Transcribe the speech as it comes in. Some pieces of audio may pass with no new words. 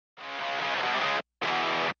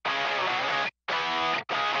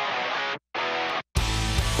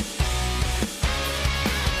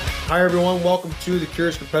Hi, everyone. Welcome to the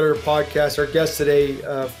Curious Competitor Podcast. Our guest today,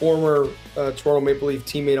 former Toronto Maple Leaf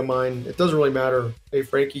teammate of mine. It doesn't really matter. Hey,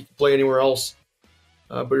 Frankie, you can play anywhere else,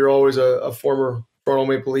 but you're always a former Toronto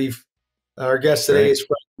Maple Leaf. Our guest today is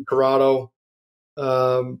Frankie Corrado,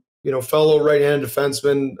 fellow right-handed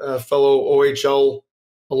defenseman, fellow OHL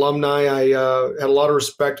alumni. I had a lot of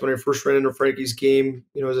respect when I first ran into Frankie's game,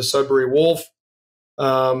 as a Sudbury Wolf.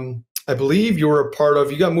 I believe you were a part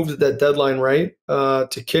of, you got moved at that deadline, right?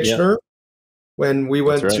 To Kitchener when we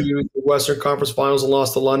went to the Western Conference Finals and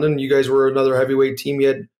lost to London. You guys were another heavyweight team. You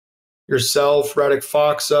had yourself, Radek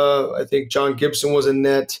Faksa, I think John Gibson was in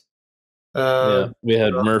net. We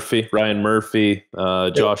had Ryan Murphy,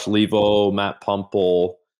 Josh Levo, Matt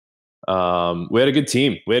Pumple. We had a good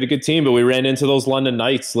team. But we ran into those London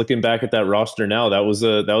Knights. Looking back at that roster now, that was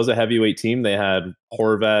a heavyweight team. They had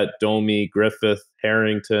Horvat, Domi, Griffith,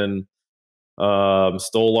 Harrington,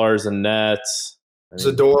 Stolars and Nets,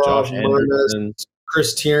 Zadorov, Mernes,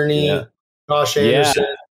 Chris Tierney, Josh Anderson.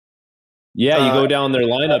 You go down their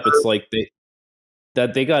lineup, it's like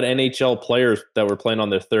they got NHL players that were playing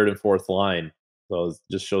on their third and fourth line. So it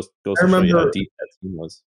just goes to show you how deep that team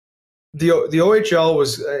was. The OHL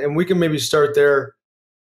was, and we can maybe start there.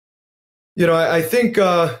 I think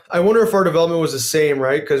I wonder if our development was the same,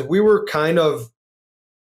 right? Because we were kind of,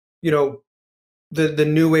 the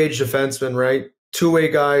new age defensemen, right?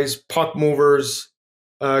 Two-way guys, puck movers,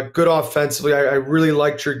 good offensively. I really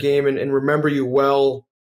liked your game and remember you well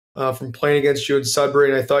from playing against you in Sudbury,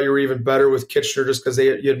 and I thought you were even better with Kitchener just because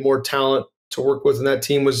you had more talent to work with, and that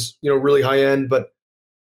team was really high end. But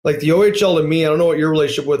like the OHL to me, I don't know what your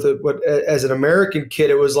relationship with it, but as an American kid,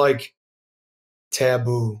 it was like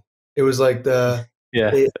taboo. It was like it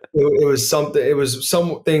was something. It was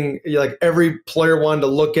something like every player wanted to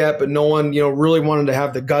look at, but no one, really wanted to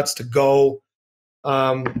have the guts to go.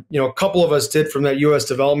 A couple of us did from that U.S.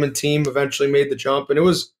 development team. Eventually, made the jump, and it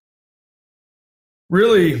was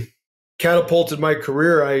really catapulted my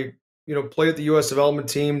career. I, played at the U.S. development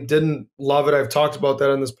team. Didn't love it. I've talked about that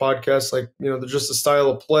on this podcast. Like, just the style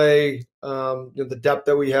of play, the depth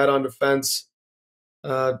that we had on defense.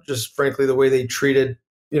 Just frankly, the way they treated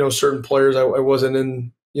certain players, I wasn't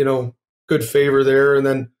in, good favor there. And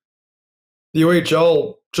then the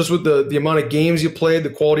OHL, just with the amount of games you played, the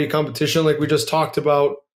quality of competition, like we just talked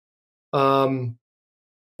about, put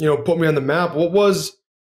me on the map. What was,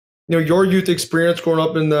 your youth experience growing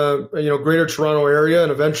up in the, greater Toronto area and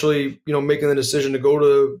eventually, making the decision to go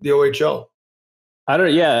to the OHL?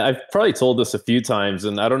 I've probably told this a few times,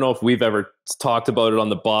 and I don't know if we've ever talked about it on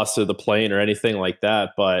the bus or the plane or anything like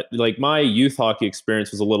that, but like my youth hockey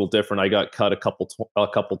experience was a little different. I got cut a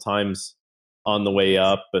couple times on the way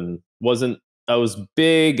up, and I was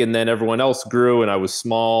big, and then everyone else grew and I was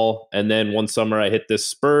small. And then one summer I hit this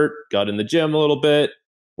spurt, got in the gym a little bit,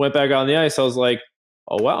 went back on the ice. I was like,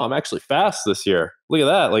 oh wow, I'm actually fast this year. Look at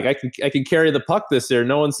that. Like I can carry the puck this year.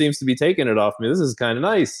 No one seems to be taking it off me. This is kind of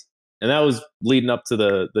nice. And that was leading up to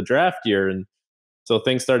the draft year. And so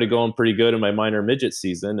things started going pretty good in my minor midget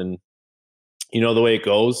season. And the way it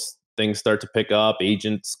goes, things start to pick up.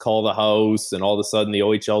 Agents call the house, and all of a sudden the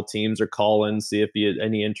OHL teams are calling, see if you had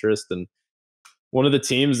any interest. And one of the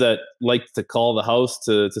teams that liked to call the house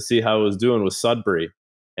to see how I was doing was Sudbury.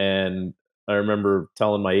 And I remember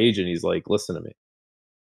telling my agent, he's like, listen to me.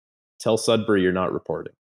 Tell Sudbury you're not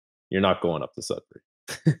reporting. You're not going up to Sudbury.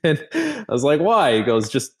 And I was like, why? He goes,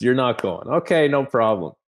 just, you're not going. Okay, no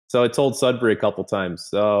problem. So I told Sudbury a couple times,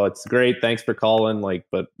 oh, it's great, thanks for calling,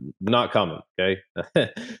 but not coming, okay?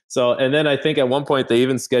 So, and then I think at one point they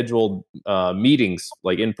even scheduled meetings,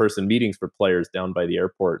 like in-person meetings for players down by the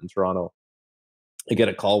airport in Toronto. I get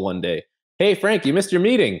a call one day, hey, Frank, you missed your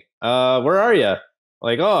meeting. Where are you?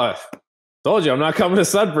 Like, oh, told you I'm not coming to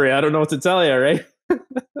Sudbury. I don't know what to tell you, right?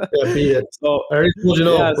 Be it. So I already told you,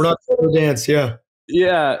 we're not going to dance.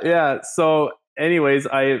 Yeah. So anyways,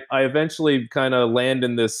 I eventually kind of land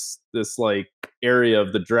in this like area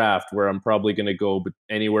of the draft where I'm probably going to go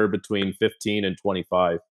anywhere between 15 and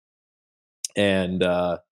 25. And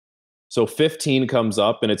so 15 comes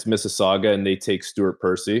up, and it's Mississauga, and they take Stuart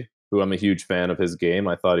Percy, who I'm a huge fan of his game.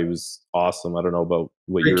 I thought he was awesome. I don't know about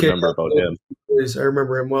what you remember about him. I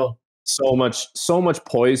remember him well. So much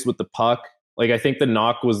poise with the puck. Like, I think the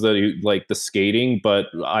knock was the skating, but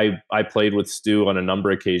I played with Stu on a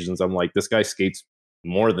number of occasions. I'm like, this guy skates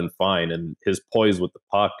more than fine, and his poise with the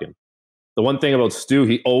puck. And the one thing about Stu,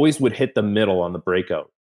 he always would hit the middle on the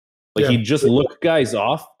breakout. Like, he'd just look guys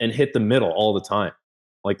off and hit the middle all the time.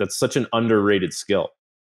 Like, that's such an underrated skill.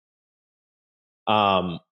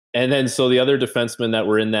 And then, so the other defensemen that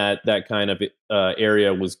were in that kind of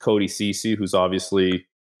area was Cody Ceci, who's obviously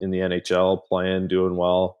in the NHL playing, doing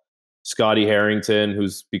well. Scotty Harrington,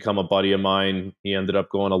 who's become a buddy of mine, he ended up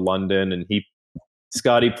going to London, and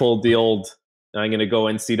Scotty pulled the old, I'm going to go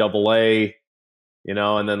NCAA,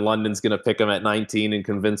 and then London's going to pick him at 19 and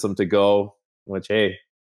convince him to go, which, hey,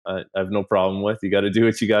 I have no problem with. You got to do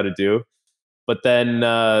what you got to do. But then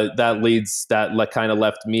that kind of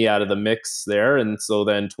left me out of the mix there. And so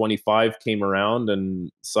then 25 came around, and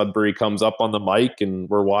Sudbury comes up on the mic, and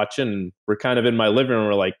we're watching, and we're kind of in my living room.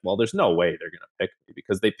 We're like, well, there's no way they're going to pick me,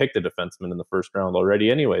 because they picked a defenseman in the first round already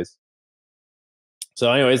anyways.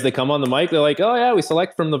 So anyways, they come on the mic. They're like, oh, yeah, we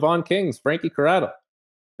select from the Vaughan Kings, Frankie Corrado.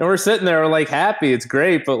 And we're sitting there, we're like happy. It's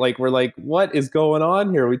great. But like, we're like, what is going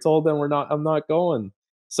on here? We told them I'm not going.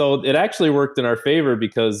 So it actually worked in our favor,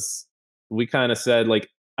 because we kind of said, like,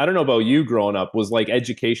 I don't know about you growing up, was like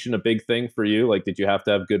education a big thing for you? Like, did you have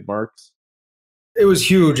to have good marks? It was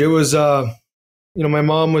huge. It was, my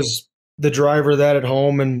mom was the driver of that at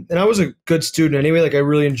home, and I was a good student anyway. Like, I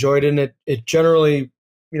really enjoyed it, and it generally,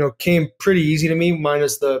 came pretty easy to me,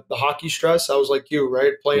 minus the hockey stress. I was like you,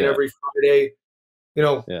 right? Playing every Friday,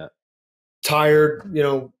 Yeah. tired,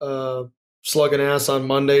 slugging ass on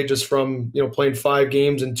Monday just from, playing 5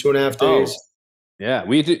 games in 2.5 days. Oh, yeah.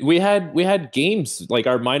 We had games, like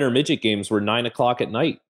our minor midget games were 9 o'clock at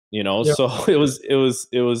night, Yeah. so it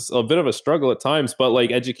was a bit of a struggle at times, but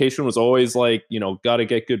like education was always like, got to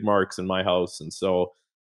get good marks in my house. And so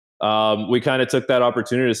we kind of took that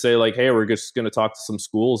opportunity to say, like, hey, we're just going to talk to some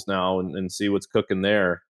schools now and see what's cooking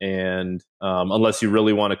there. And unless you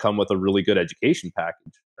really want to come with a really good education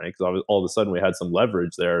package, right? Because all of a sudden we had some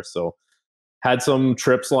leverage there. So had some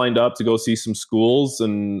trips lined up to go see some schools.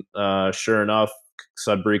 And sure enough,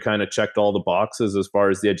 Sudbury kind of checked all the boxes as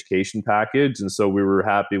far as the education package. And so we were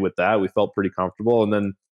happy with that. We felt pretty comfortable. And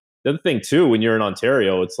then the other thing too, when you're in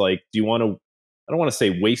Ontario, it's like, do you want to, I don't want to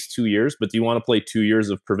say waste 2 years, but do you want to play 2 years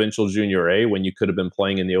of provincial junior A when you could have been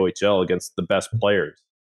playing in the OHL against the best players,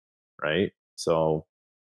 right? So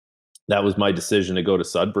that was my decision to go to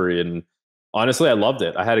Sudbury. And honestly, I loved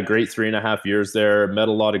it. I had a great 3.5 years there, met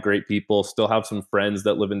a lot of great people, still have some friends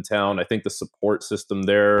that live in town. I think the support system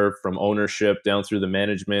there, from ownership down through the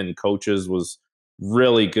management and coaches, was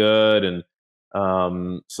really good. And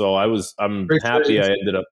so I'm Great happy jerseys. I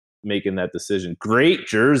ended up making that decision. Great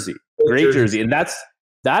jersey. Great jersey. And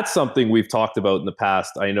that's something we've talked about in the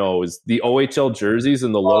past, I know, is the OHL jerseys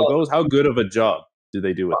and the logos. How good of a job do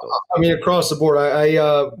they do with those? I mean, across the board.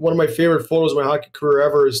 I one of my favorite photos of my hockey career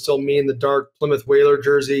ever is still me in the dark Plymouth Whaler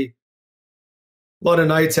jersey. London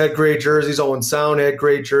Knights had great jerseys. Owen Sound had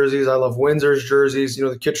great jerseys. I love Windsor's jerseys.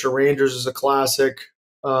 The Kitchener Rangers is a classic.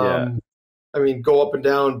 Yeah. I mean, go up and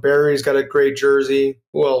down. Barry's got a great jersey.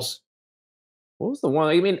 Who else? What was the one?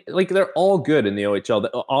 I mean, like, they're all good in the OHL.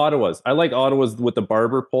 The Ottawa's. I like Ottawa's with the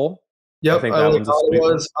barber pole. I Yep, think I that like one's a sweet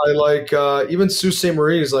one. Ottawa's. I like even Sault Ste.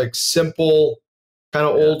 Marie's, like simple, kind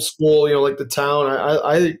of Yeah. old school. Like the town.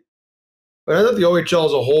 But I thought the OHL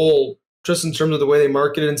as a whole, just in terms of the way they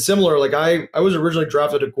market it, and similar. Like I was originally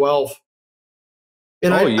drafted to Guelph,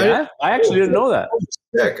 and Oh, yeah? I actually didn't know that.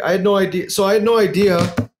 sick. I had no idea. So I had no idea.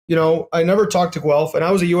 I never talked to Guelph, and I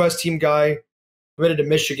was a U.S. team guy, committed to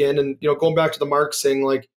Michigan, and going back to the Marks thing,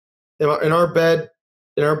 like in our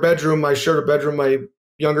bedroom, I shared a bedroom. My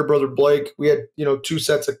younger brother Blake, we had 2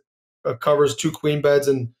 sets of covers, 2 queen beds,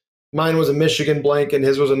 and mine was a Michigan blanket, and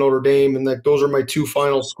his was a Notre Dame, and like those are my 2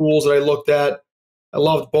 final schools that I looked at. I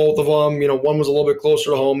loved both of them. One was a little bit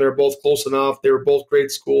closer to home. They were both close enough. They were both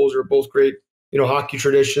great schools. They were both great, hockey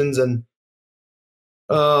traditions. And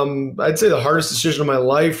I'd say the hardest decision of my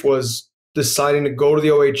life was deciding to go to the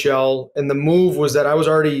OHL. And the move was that I was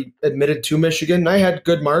already admitted to Michigan. And I had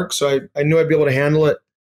good marks, so I knew I'd be able to handle it.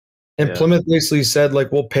 And Yeah. Plymouth basically said,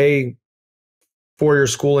 like, we'll pay for your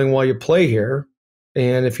schooling while you play here.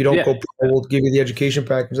 And if you don't go pro, we'll give you the education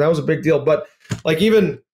package. That was a big deal. But like,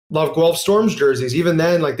 even love Guelph Storms jerseys. Even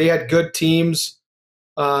then, like, they had good teams.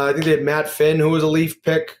 I think they had Matt Finn, who was a Leaf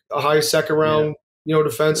pick, a high second round,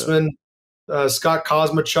 defenseman. Scott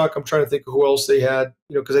Kosmachuk. I'm trying to think of who else they had.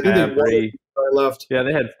 Because I think they won it before I left. Yeah,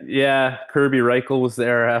 they had Kirby Reichel was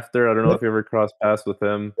there after. I don't know if you ever crossed paths with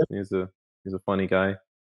him. He's a funny guy.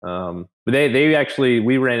 But they actually,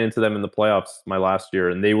 we ran into them in the playoffs my last year,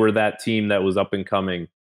 and they were that team that was up and coming.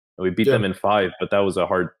 And we beat them in 5, but that was a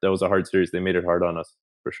hard series. They made it hard on us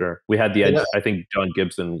for sure. We had the edge. I think John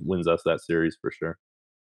Gibson wins us that series for sure.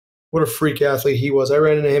 What a freak athlete he was. I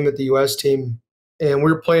ran into him at the U.S. team, and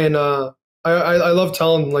we were playing. I love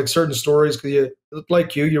telling like certain stories because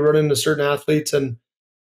you run into certain athletes, and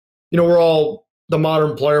we're all the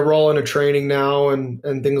modern player. We're all into training now and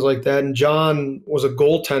things like that. And John was a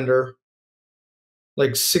goaltender,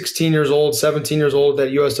 like 16 years old, 17 years old,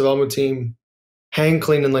 that U.S. development team. hang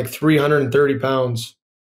cleaning like 330 pounds.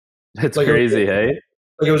 It's Like crazy, hey?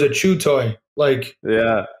 like it was a chew toy. Like,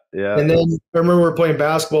 Yeah, yeah, and then I remember we were playing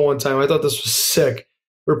basketball one time. I thought this was sick.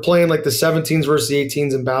 We were playing like the 17s versus the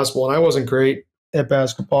 18s in basketball, and I wasn't great at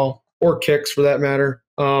basketball or kicks for that matter.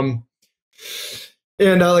 And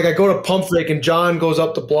like I go to pump fake, and John goes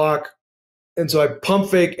up the block, and so I pump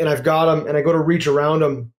fake, and I've got him, and I go to reach around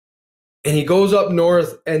him, and he goes up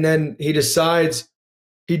north, and then he decides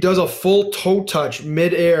he does a full toe touch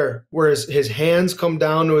midair, where his hands come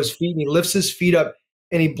down to his feet, and he lifts his feet up,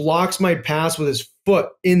 and he blocks my pass with his foot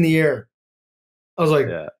in the air. I was like,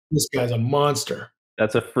 yeah. this guy's a monster.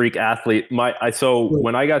 That's a freak athlete. So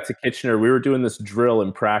when I got to Kitchener, we were doing this drill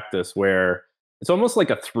in practice where it's almost like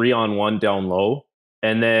a 3-on-1 down low.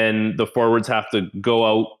 And then the forwards have to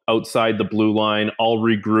go outside the blue line. I'll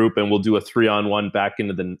regroup and we'll do a 3-on-1 back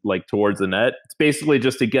into towards the net. It's basically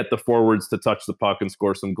just to get the forwards to touch the puck and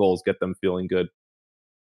score some goals, get them feeling good.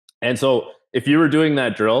 And so if you were doing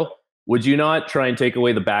that drill, would you not try and take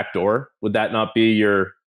away the back door? Would that not be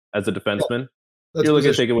your, as a defenseman? That's You're looking to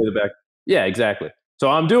position. take away the back. Yeah, exactly. So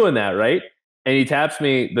I'm doing that, right? And he taps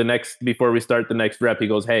me before we start the next rep. He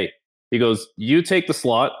goes, you take the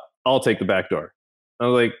slot, I'll take the back door. I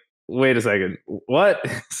was like, wait a second, what?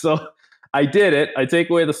 So I did it. I take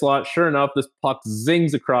away the slot. Sure enough, this puck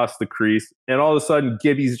zings across the crease. And all of a sudden,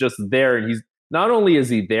 Gibby's just there. And he's not only is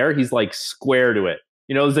he there, he's like square to it.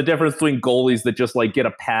 You know, there's a difference between goalies that just like get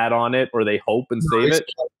a pad on it or they hope and save it.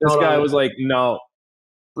 This guy was like, no,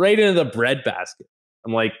 right into the breadbasket.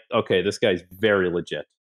 I'm like, okay, this guy's very legit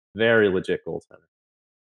goaltender.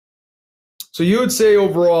 So you would say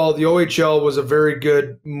overall the OHL was a very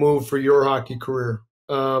good move for your hockey career.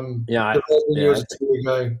 You as a two-way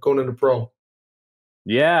guy going into pro.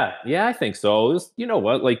 Yeah, I think so. You know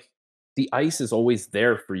what? Like the ice is always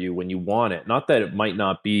there for you when you want it. Not that it might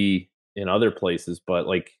not be in other places, but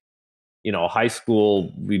like, you know, high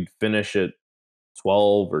school, we'd finish at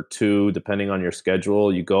 12 or 2, depending on your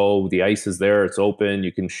schedule. You go, the ice is there, it's open.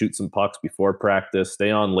 You can shoot some pucks before practice,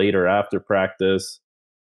 stay on later after practice.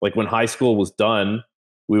 Like when high school was done,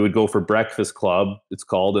 we would go for breakfast club, it's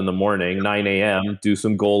called, in the morning, 9 a.m., do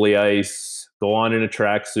some goalie ice, go on in a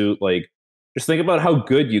tracksuit. Like, just think about how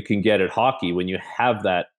good you can get at hockey when you have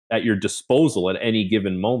that at your disposal at any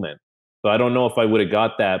given moment. So I don't know if I would have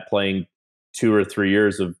got that playing 2 or 3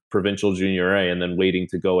 years of provincial junior A and then waiting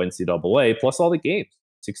to go NCAA, plus all the games,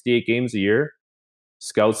 68 games a year.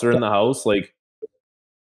 Scouts are in the house, like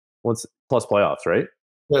plus playoffs, right?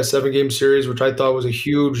 Yeah, 7-game series, which I thought was a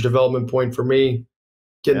huge development point for me,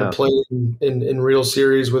 getting to play in real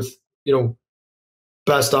series with, you know,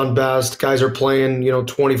 best on best. Guys are playing, you know,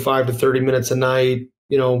 25 to 30 minutes a night,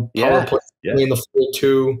 you know, power play playing the full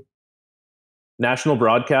 2. National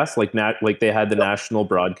broadcast, like they had the national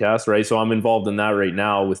broadcast, right? So I'm involved in that right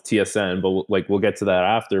now with TSN, but we'll get to that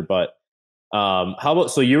after. But how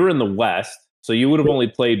about, so you were in the West, so you would have only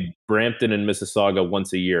played Brampton and Mississauga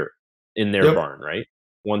once a year in their barn, right?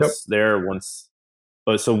 Once there, once.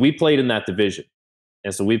 But so we played in that division,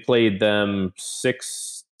 and so we played them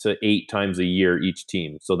 6 to 8 times a year each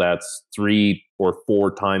team. So that's 3 or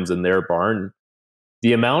 4 times in their barn.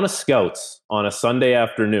 The amount of scouts on a Sunday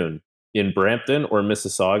afternoon in Brampton or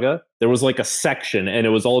Mississauga, there was like a section, and it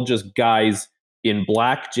was all just guys in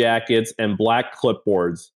black jackets and black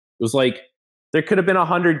clipboards. It was like there could have been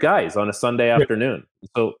 100 guys on a Sunday afternoon.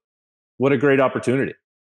 So what a great opportunity.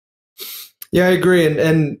 Yeah, I agree.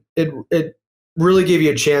 And it really gave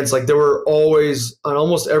you a chance. Like there were always on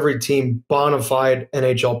almost every team bona fide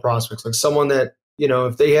NHL prospects, like someone that, you know,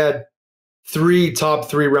 if they had 3 top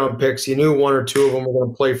 3 round picks, you knew 1 or 2 of them were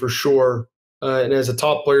going to play for sure. And as a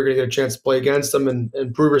top player, you're going to get a chance to play against them and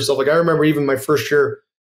prove yourself. Like I remember even my first year,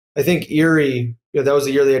 I think Erie, you know, that was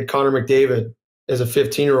the year they had Connor McDavid as a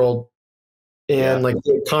 15-year-old. And like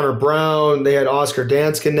they had Connor Brown, they had Oscar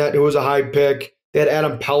Danskenet, who was a high pick. They had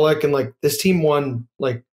Adam Pelech, and like this team won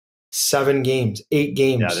like 7 games, 8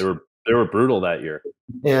 games. Yeah, they were brutal that year.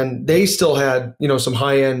 And they still had, you know, some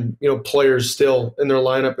high-end, you know, players still in their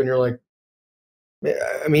lineup. And you're like,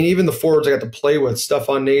 I mean, even the forwards I got to play with,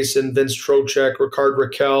 Stefan Nason, Vince Trocheck, Ricard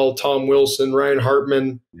Raquel, Tom Wilson, Ryan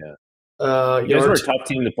Hartman. Yeah. You guys were a tough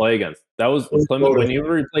team to play against. That was Plymouth. When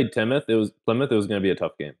you played Plymouth, it was going to be a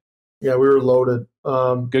tough game. Yeah, we were loaded.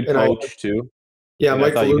 Good coach, too. Yeah,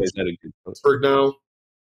 Mike you guys had a good coach. Now.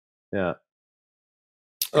 Yeah.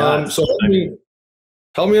 So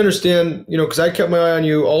help me understand, you know, because I kept my eye on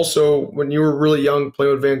you also when you were really young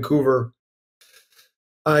playing with Vancouver.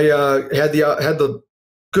 I had the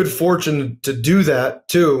good fortune to do that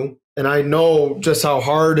too, and I know just how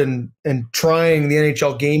hard and trying the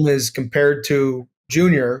NHL game is compared to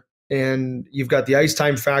junior. and you've got the ice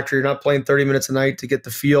time factor. You're not playing 30 minutes a night to get the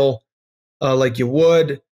feel like you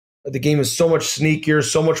would. The game is so much sneakier,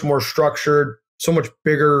 so much more structured, so much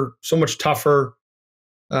bigger, so much tougher.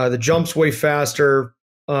 The jump's way faster.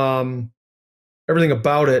 Everything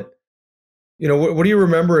about it. What do you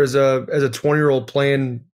remember as a 20-year-old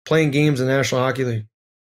playing games in the National Hockey League?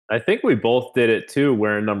 I think we both did it too,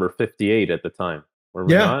 wearing number 58 at the time. Were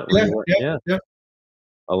we not? Yeah.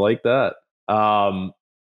 I like that.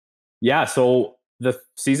 So the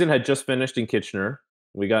season had just finished in Kitchener.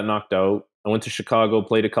 We got knocked out. I went to Chicago,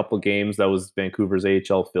 played a couple games. That was Vancouver's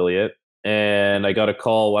AHL affiliate. And I got a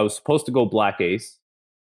call. I was supposed to go Black Ace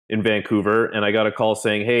in Vancouver, and I got a call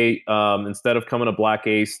saying, hey, instead of coming to Black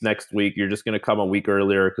Ace next week, you're just going to come a week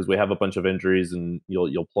earlier because we have a bunch of injuries and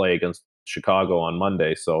you'll play against Chicago on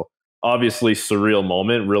Monday. So obviously surreal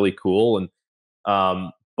moment, really cool.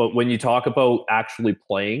 And but when you talk about actually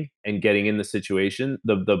playing and getting in the situation,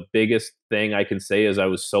 the biggest thing I can say is I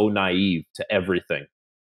was so naive to everything.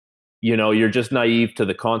 You're just naive to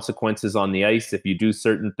the consequences on the ice if you do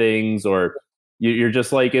certain things, or you're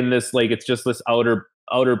just like in this, like, it's just this outer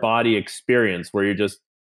body experience where you're just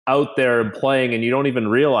out there and playing, and you don't even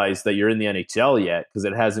realize that you're in the NHL yet because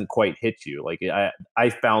it hasn't quite hit you. Like I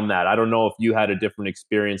found that. I don't know if you had a different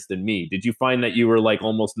experience than me. Did you find that you were like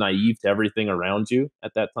almost naive to everything around you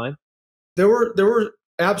at that time? There were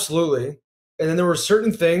absolutely, and then there were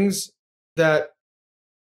certain things that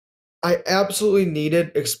I absolutely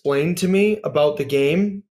needed explained to me about the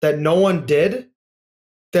game that no one did,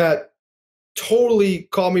 that totally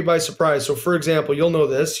caught me by surprise. So, for example, you'll know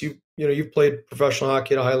this. You've played professional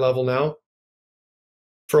hockey at a high level now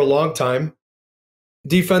for a long time.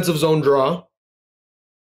 Defensive zone draw.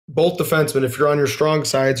 Both defensemen, if you're on your strong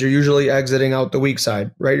sides, you're usually exiting out the weak side,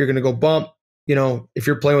 right? You're going to go bump. If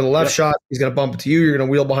you're playing with a left shot, he's going to bump it to you. You're going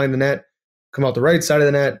to wheel behind the net, come out the right side of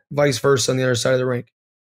the net, vice versa on the other side of the rink.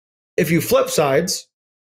 If you flip sides,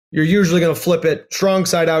 you're usually going to flip it strong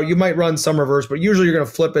side out. You might run some reverse, but usually you're going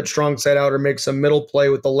to flip it strong side out or make some middle play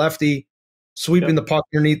with the lefty sweeping the puck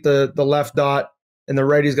underneath the left dot, and the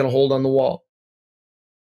righty's going to hold on the wall.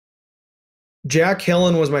 Jack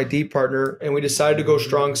Hillen was my deep partner, and we decided to go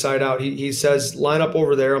strong side out. He says, line up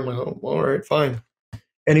over there. I'm like, oh, all right, fine.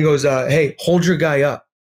 And he goes, hey, hold your guy up.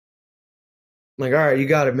 I'm like, all right, you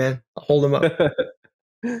got it, man. I'll hold him up.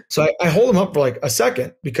 So I hold him up for like a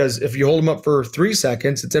second, because if you hold him up for 3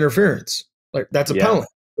 seconds, it's interference. Like, that's a penalty,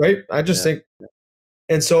 right? I just think.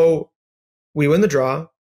 And so we win the draw.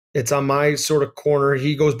 It's on my sort of corner.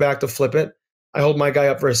 He goes back to flip it. I hold my guy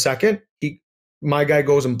up for a second. My guy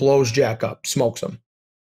goes and blows Jack up, smokes him.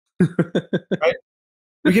 Right?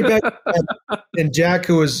 We get back, and Jack,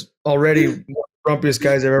 who was already one of the grumpiest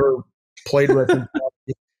guys I've ever played with,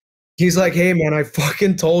 he's like, hey, man, I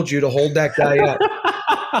fucking told you to hold that guy up.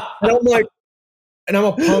 And I'm like, and I'm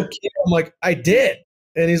a punk kid. I'm like, I did.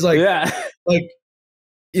 And he's like,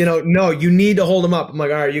 no, you need to hold him up. I'm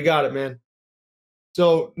like, all right, you got it, man.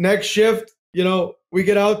 So next shift, we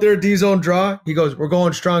get out there, D-zone draw. He goes, we're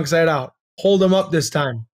going strong side out. Hold him up this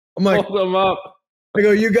time. I'm like, hold him up. I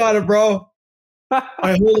go, you got it, bro. I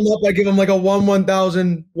hold him up. I give him like a 1/1000,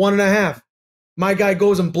 1.5. My guy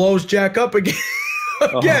goes and blows Jack up again.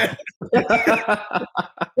 Jack,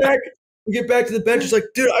 we get back to the bench. He's like,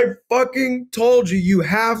 dude, I fucking told you, you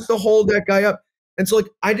have to hold that guy up. And so, like,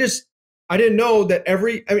 I didn't know that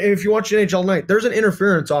if you watch the NHL night, there's an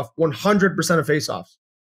interference off 100% of faceoffs.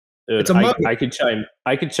 Dude, I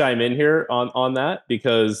could chime in here on that,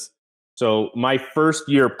 because so my first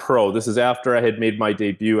year pro, this is after I had made my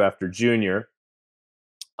debut after junior.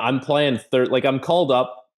 I'm playing third, like I'm called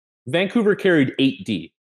up. Vancouver carried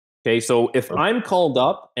 8D. Okay, so if I'm called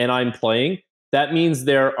up and I'm playing, that means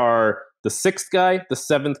there are the 6th guy, the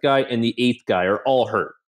 7th guy, and the 8th guy are all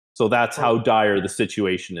hurt. So that's how dire the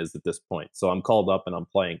situation is at this point. So I'm called up and I'm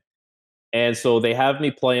playing. And so they have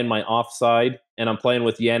me playing my offside, and I'm playing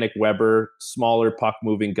with Yannick Weber, smaller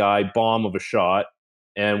puck-moving guy, bomb of a shot.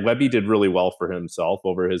 And Webby did really well for himself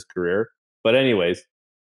over his career. But anyways,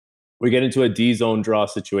 we get into a D-zone draw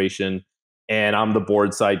situation, and I'm the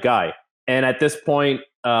board side guy. And at this point,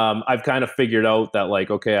 I've kind of figured out that, like,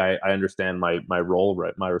 okay, I understand my role,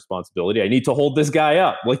 right? My responsibility. I need to hold this guy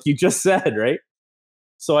up, like you just said, right?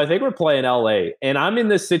 So I think we're playing LA, and I'm in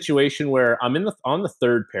this situation where I'm on the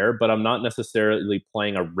third pair, but I'm not necessarily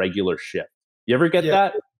playing a regular shift. You ever get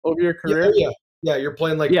that over your career? Yeah. You're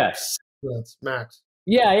playing like 6 minutes max.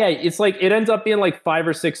 Yeah. It's like it ends up being like 5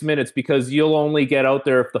 or 6 minutes, because you'll only get out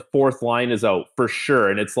there if the 4th line is out for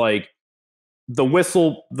sure, and it's like the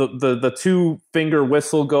whistle, the 2-finger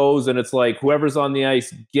whistle goes, and it's like whoever's on the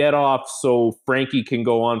ice, get off so Frankie can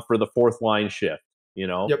go on for the 4th line shift. you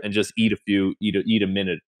know, Yep. and just eat a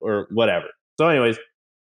minute or whatever. So anyways,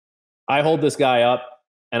 I hold this guy up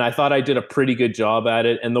and I thought I did a pretty good job at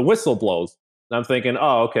it, and the whistle blows. And I'm thinking,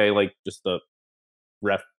 oh, okay, like just the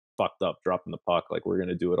ref fucked up dropping the puck, like we're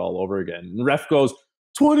gonna do it all over again. And the ref goes,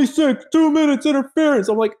 26, 2 minutes interference.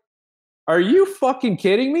 I'm like, are you fucking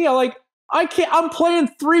kidding me? I can't, I'm playing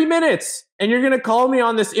 3 minutes and you're gonna call me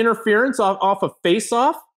on this interference off a face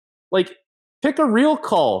off? Like, pick a real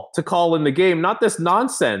call to call in the game, not this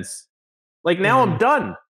nonsense. Like, now I'm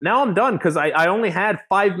done. Now I'm done because I only had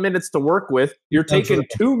 5 minutes to work with. You're taking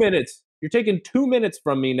 2 minutes. You're taking 2 minutes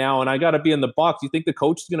from me now, and I got to be in the box. You think the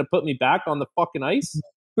coach is going to put me back on the fucking ice?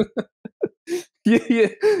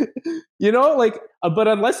 You know, like, but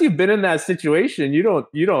unless you've been in that situation, you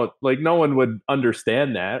don't like, no one would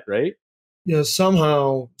understand that, right? You know,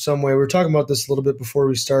 somehow, some way, we were talking about this a little bit before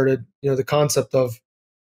we started. You know, the concept of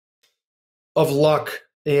luck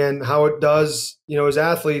and how it does. You know, as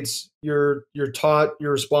athletes, you're taught,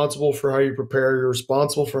 you're responsible for how you prepare, you're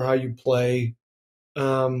responsible for how you play.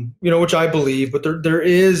 You know, which I believe, but there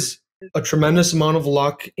is a tremendous amount of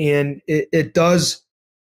luck, and it does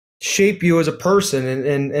shape you as a person,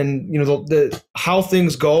 and you know, the how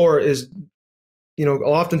things go or is, you know,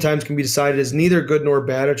 oftentimes can be decided as neither good nor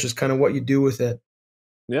bad. It's just kind of what you do with it.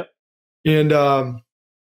 Yep. And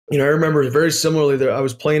you know, I remember very similarly that I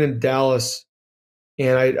was playing in Dallas,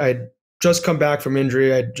 and I'd just come back from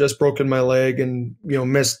injury. I'd just broken my leg, and you know,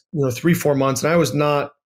 missed 3-4 months, and I was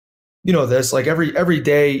not, you know, this, like, every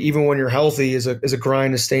day, even when you're healthy, is a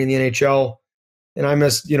grind to stay in the NHL. And I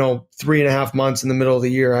missed, 3.5 months in the middle of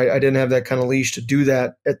the year. I didn't have that kind of leash to do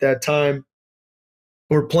that at that time.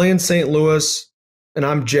 We're playing St. Louis, and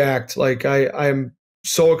I'm jacked. Like, I'm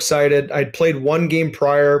so excited. I'd played one game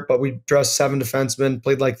prior, but we dressed 7 defensemen,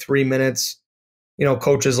 played like 3 minutes. You know,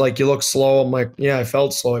 coach is like, you look slow. I'm like, yeah, I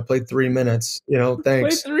felt slow. I played 3 minutes. You know,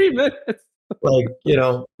 thanks. Played 3 minutes. Like,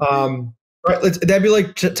 right, that'd be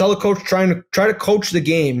like tell the coach try to coach the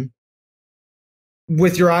game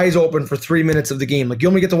with your eyes open for 3 minutes of the game. Like, you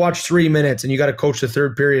only get to watch 3 minutes, and you got to coach the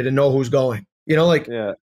third period and know who's going. You know, like,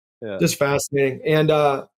 Yeah. just fascinating. And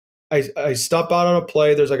I step out on a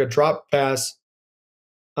play. There's like a drop pass.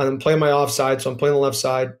 I'm playing my offside, so I'm playing the left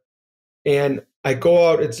side, and I go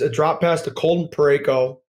out. It's a drop pass to Colton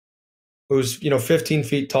Parayko, who's 15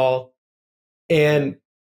 feet tall, and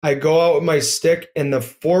I go out with my stick, and the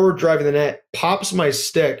forward driving the net pops my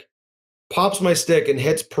stick, and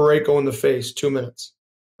hits Parayko in the face. 2 minutes,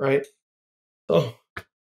 right? So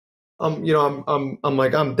I'm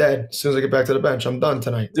like, I'm dead. As soon as I get back to the bench, I'm done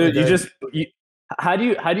tonight. Dude, like, how do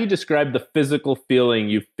you describe the physical feeling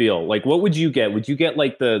you feel? Like, what would you get? Would you get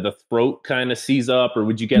like the throat kind of seize up, or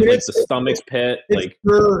would you get like the stomach pit?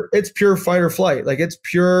 It's pure fight or flight. Like, it's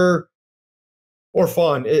pure or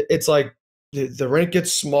fun. It's like the rink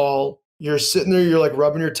gets small. You're sitting there, you're like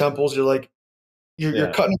rubbing your temples. You're like,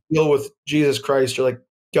 you're cutting a deal with Jesus Christ. You're like,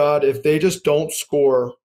 God, if they just don't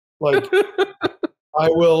score, like, I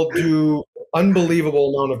will do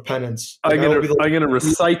unbelievable amount of penance. Like, I'm gonna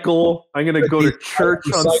recycle. I'm gonna go to church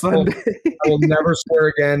on Sunday. I will never swear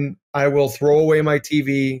again. I will throw away my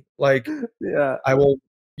TV. Like, yeah, I will,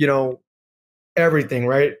 everything.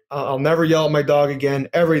 Right? I'll never yell at my dog again.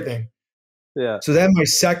 Everything. Yeah. So then my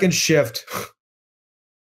second shift,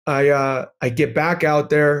 I get back out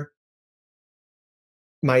there.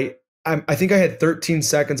 I think I had 13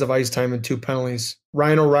 seconds of ice time and 2 penalties.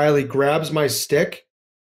 Ryan O'Reilly grabs my stick,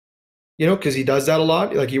 because he does that a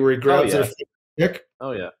lot. Like, where he grabs the stick.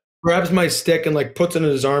 Oh yeah. Grabs my stick and like puts it in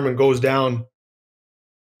his arm and goes down.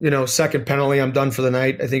 Second penalty. I'm done for the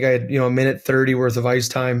night. I think I had a minute 30 worth of ice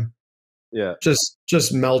time. Yeah.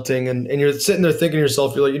 Just melting, and you're sitting there thinking to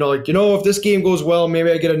yourself, you're like, if this game goes well,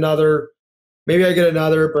 maybe I get another,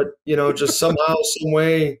 but just somehow, some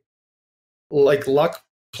way, like, luck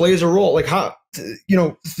plays a role. Like, how,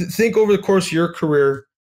 think over the course of your career,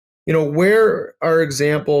 where are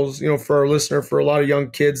examples, for our listener, for a lot of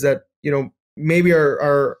young kids that, maybe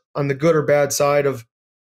are on the good or bad side of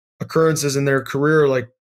occurrences in their career. Like,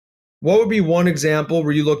 what would be one example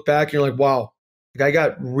where you look back and you're like, wow, like, I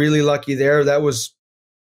got really lucky there. That was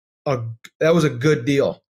a good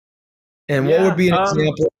deal. And what would be an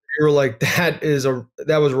example where you were like, that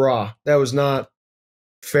was raw. That was not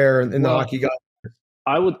fair in the hockey guy.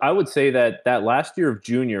 I would say that last year of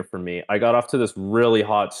junior for me, I got off to this really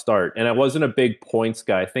hot start, and I wasn't a big points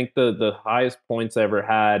guy. I think the highest points I ever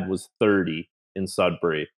had was 30 in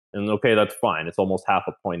Sudbury. And okay, that's fine. It's almost half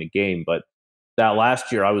a point a game. But that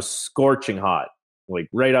last year, I was scorching hot, like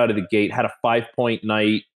right out of the gate. Had a 5-point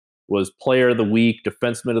night, was player of the week,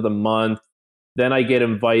 defenseman of the month. Then I get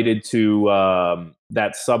invited to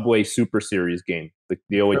that Subway Super Series game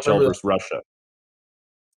the I OHL remember that. versus Russia.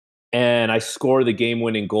 And I score the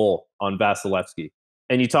game-winning goal on Vasilevsky.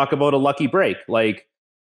 And you talk about a lucky break. Like,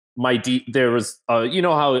 there was you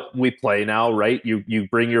know how we play now, right? You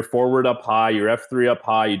bring your forward up high, your F3 up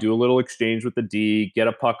high, you do a little exchange with the D, get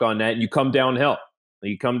a puck on net, and you come downhill.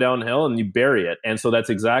 You come downhill and you bury it. And so that's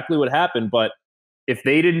exactly what happened. But if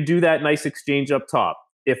they didn't do that nice exchange up top,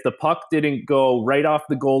 if the puck didn't go right off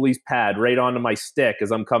the goalie's pad, right onto my stick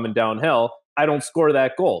as I'm coming downhill, I don't score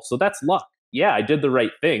that goal. So that's luck. Yeah, I did the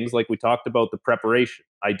right things, like we talked about the preparation.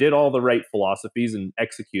 I did all the right philosophies and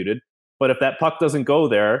executed. But if that puck doesn't go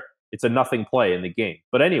there, it's a nothing play in the game.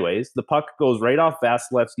 But anyways, the puck goes right off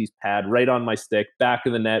Vasilevsky's pad, right on my stick, back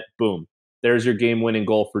of the net, boom. There's your game-winning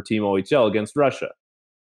goal for Team OHL against Russia.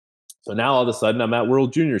 So now all of a sudden I'm at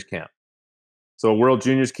World Juniors camp. So World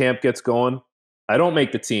Juniors camp gets going. I don't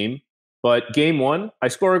make the team, but game one, I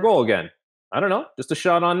score a goal again. I don't know, just a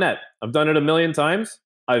shot on net. I've done it a million times.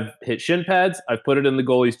 I've hit shin pads. I've put it in the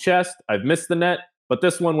goalie's chest. I've missed the net, but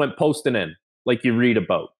this one went posting in, like you read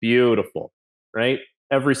about. Beautiful, right?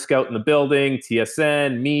 Every scout in the building,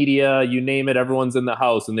 TSN, media, you name it, everyone's in the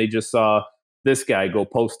house, and they just saw this guy go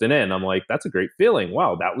posting in. I'm like, that's a great feeling.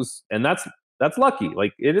 Wow, that's lucky.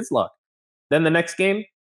 Like, it is luck. Then the next game,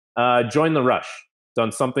 join the rush.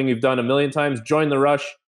 Done something you've done a million times. Join the rush.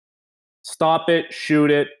 Stop it. Shoot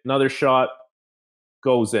it. Another shot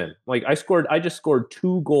goes in. Like, I just scored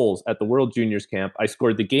 2 goals at the World Juniors camp. I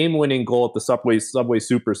scored the game-winning goal at the Subway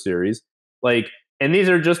Super Series. Like, and these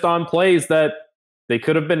are just on plays that they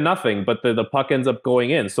could have been nothing, but the puck ends up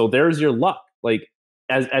going in. So there's your luck. Like,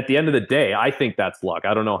 at the end of the day, I think that's luck.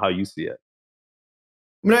 I don't know how you see it.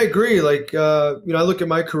 I mean, I agree. Like, I look at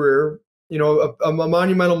my career, a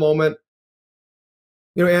monumental moment.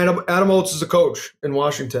 Adam Oates is a coach in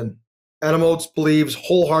Washington. Adam Oates believes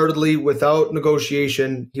wholeheartedly, without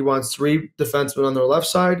negotiation, he wants 3 defensemen on their left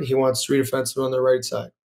side. He wants 3 defensemen on their right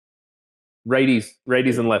side. Righties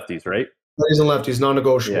and lefties, right? Righties and lefties,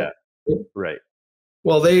 non-negotiable. Yeah, right.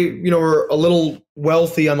 Well, they, were a little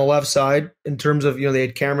wealthy on the left side in terms of, they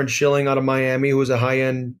had Cameron Schilling out of Miami, who was a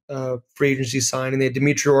high-end free agency signing. They had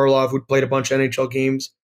Dmitry Orlov, who'd played a bunch of NHL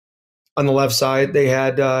games on the left side. They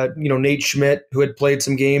had, Nate Schmidt, who had played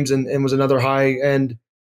some games and was another high-end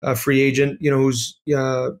free agent, who's, in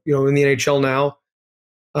the NHL now.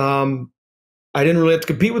 I didn't really have to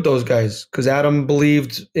compete with those guys because Adam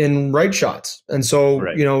believed in right shots. And so,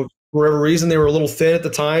 right. For whatever reason, they were a little thin at the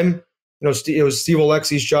time. It was Steve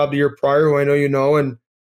Oleksi's job the year prior, who I know and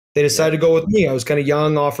they decided to go with me. I was kind of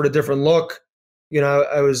young, offered a different look.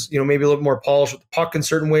 I was, maybe a little more polished with the puck in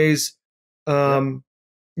certain ways, and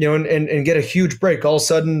get a huge break. All of a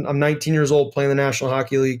sudden, I'm 19 years old playing the National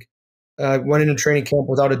Hockey League. Went into training camp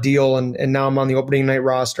without a deal, and now I'm on the opening night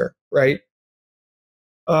roster, right?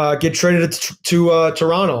 Get traded to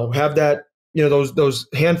Toronto, have that, those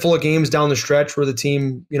handful of games down the stretch where the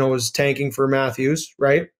team, was tanking for Matthews,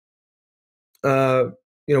 right?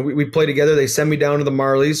 We play together. They send me down to the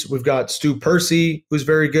Marlies. We've got Stu Percy, who's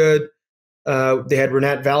very good. They had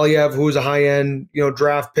Renat Valiev, who was a high-end,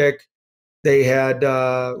 draft pick. They had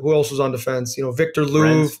who else was on defense? Victor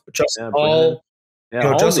Louvre, Justin Hall,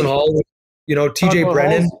 Justin Hall, TJ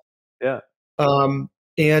Brennan. Yeah.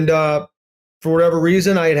 And for whatever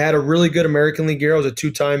reason, I had a really good American League year. I was a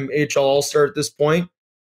 2-time AHL All-Star at this point.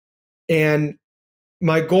 And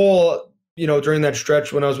my goal, during that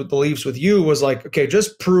stretch when I was with the Leafs with you was like, okay,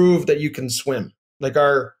 just prove that you can swim. Like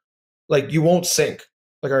you won't sink.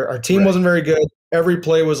 Like our team wasn't very good. Every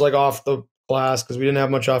play was like off the glass because we didn't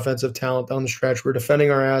have much offensive talent down the stretch. We were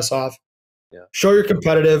defending our ass off. Yeah. Show you're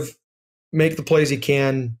competitive, make the plays you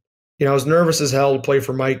can. I was nervous as hell to play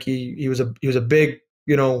for Mike. He was a big,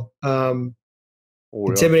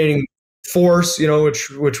 intimidating force,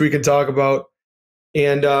 which we can talk about.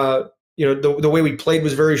 And the way we played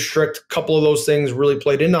was very strict. A couple of those things really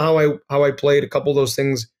played into how I played. A couple of those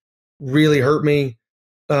things really hurt me.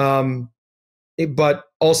 But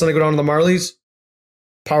all of a sudden I go down to the Marlies,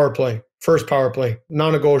 power play, first power play,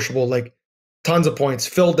 non-negotiable, like tons of points,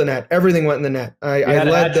 filled the net, everything went in the net. I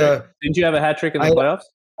led the. Didn't you have a hat trick in the playoffs?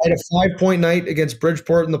 I had a 5-point night against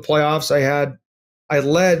Bridgeport in the playoffs. I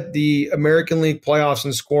led the American League playoffs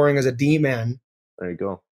in scoring as a D-man. There you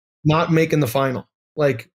go. Not making the final.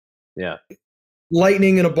 Like, yeah,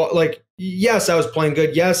 lightning in a ball. Like, yes, I was playing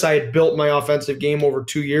good. Yes, I had built my offensive game over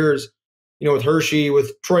 2 years. With Hershey,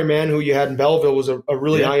 with Troy Mann, who you had in Belleville, was a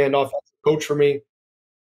really high-end offensive coach for me.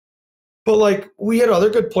 But like, we had other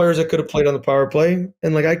good players that could have played on the power play,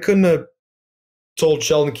 and like, I couldn't have told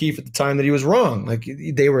Sheldon Keefe at the time that he was wrong. Like,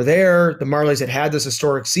 they were there. The Marlies had this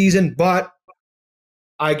historic season, but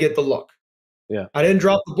I get the look. Yeah, I didn't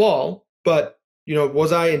drop the ball, but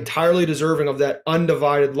Was I entirely deserving of that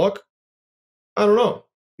undivided look? I don't know.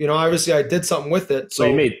 Obviously I did something with it. Well,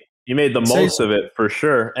 So you made the say most of it for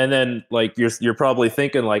sure. And then like you're probably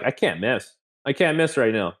thinking like, I can't miss. I can't miss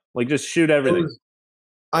right now. Like just shoot everything.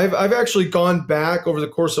 I've actually gone back over the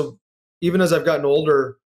course of, even as I've gotten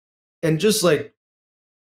older, and just like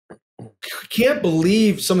can't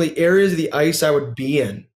believe some of the areas of the ice I would be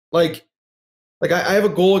in. Like I have a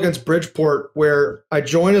goal against Bridgeport where I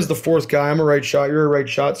join as the fourth guy. I'm a right shot. You're a right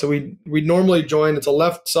shot. So we normally join. It's a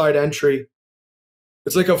left side entry.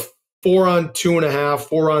 It's like a 4-on-2.5,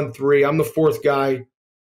 4-on-3. I'm the fourth guy.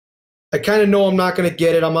 I kind of know I'm not going to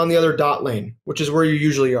get it. I'm on the other dot lane, which is where you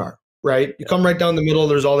usually are, right? You come right down the middle.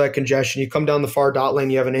 There's all that congestion. You come down the far dot lane.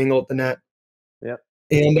 You have an angle at the net. Yeah.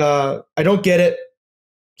 And I don't get it.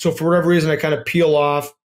 So for whatever reason, I kind of peel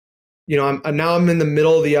off. I'm in the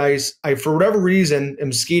middle of the ice. I, for whatever reason,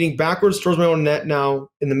 am skating backwards towards my own net now.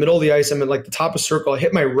 In the middle of the ice, I'm at like the top of circle. I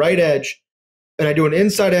hit my right edge, and I do an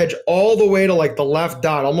inside edge all the way to like the left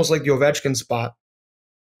dot, almost like the Ovechkin spot.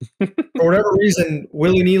 For whatever reason,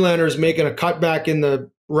 Willie Nylander is making a cutback in the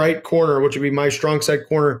right corner, which would be my strong side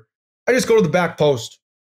corner. I just go to the back post.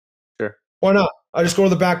 Sure. Why not? I just go to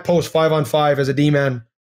the back post 5-on-5 as a D-man.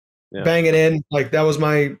 Yeah. Bang it in. Like that was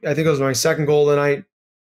I think it was my second goal of the night.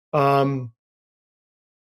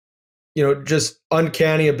 Just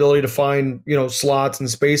uncanny ability to find, slots and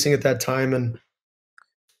spacing at that time. And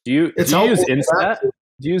do you use Instat?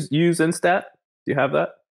 Do you use Instat? Do you have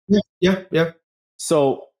that? Yeah.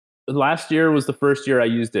 So last year was the first year I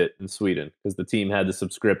used it in Sweden because the team had the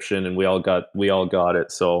subscription and we all got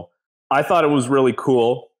it. So I thought it was really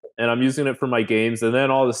cool, and I'm using it for my games. And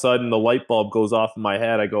then all of a sudden the light bulb goes off in my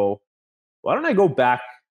head. I go, why don't I go back,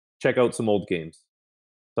 check out some old games?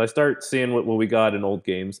 So I start seeing what we got in old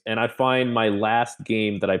games, and I find my last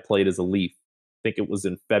game that I played as a Leaf. I think it was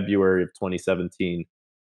in February of 2017.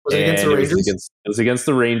 Was it against the Rangers? It was against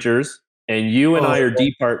the Rangers, and you and I are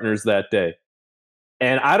D partners that day.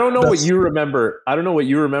 And I don't know what you remember. I don't know what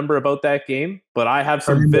you remember about that game, but I have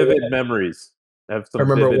some vivid memories. I have some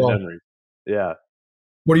vivid memories. Yeah.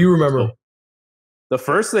 What do you remember? So, the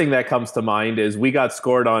first thing that comes to mind is we got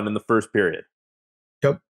scored on in the first period.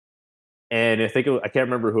 Yep. And I can't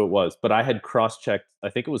remember who it was, but I had cross-checked, I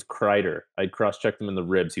think it was Kreider. I'd cross-checked him in the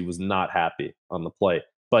ribs. He was not happy on the play.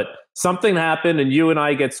 But something happened, and you and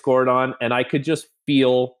I get scored on, and I could just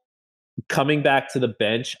feel, coming back to the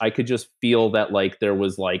bench, I could just feel that like there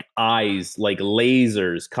was like eyes, like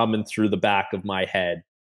lasers coming through the back of my head.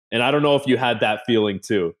 And I don't know if you had that feeling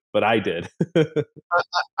too, but I did.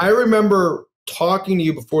 I remember talking to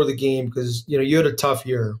you before the game because, you had a tough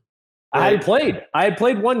year. Right? I had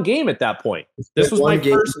played one game at that point. This was my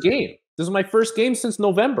first game. This is my first game since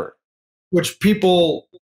November. Which people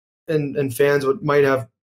and fans might have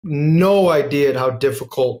no idea how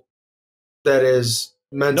difficult that is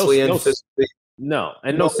mentally and physically. No,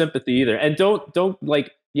 and no sympathy either. And don't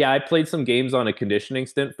like, yeah, I played some games on a conditioning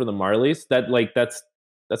stint for the Marlies. That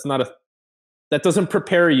doesn't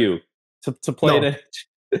prepare you to play it.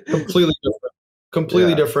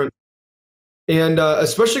 Completely different. And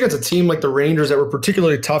especially against a team like the Rangers that were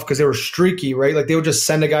particularly tough because they were streaky, right? Like they would just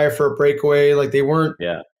send a guy for a breakaway. Like they weren't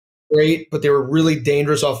great, but they were really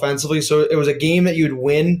dangerous offensively. So it was a game that you'd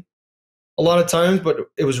win a lot of times, but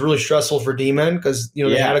it was really stressful for D-men because,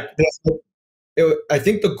 I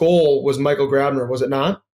think the goal was Michael Grabner, was it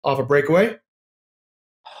not? Off a breakaway?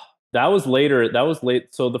 That was later. That was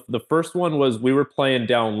late. So the first one was we were playing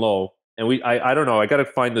down low, and I don't know. I got to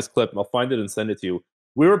find this clip. I'll find it and send it to you.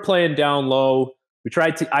 We were playing down low.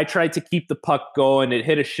 I tried to keep the puck going. It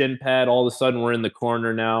hit a shin pad. All of a sudden, we're in the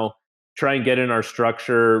corner now. Try and get in our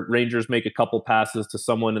structure. Rangers make a couple passes to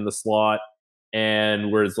someone in the slot,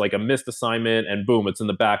 and where it's like a missed assignment, and boom, it's in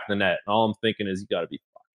the back of the net. And all I'm thinking is, you got to be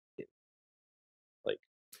fucking kidding. Like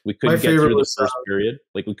we couldn't get through the first period.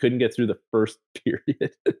 Like we couldn't get through the first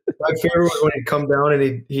period. My favorite was when he'd come down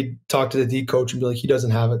and he'd talk to the D coach and be like, "He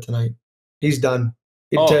doesn't have it tonight. He's done.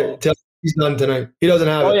 He's done tonight. He doesn't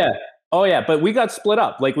have it." Oh yeah. But we got split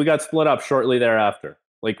up. Like we got split up shortly thereafter.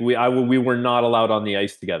 Like we were not allowed on the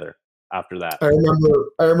ice together after that.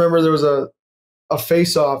 I remember there was a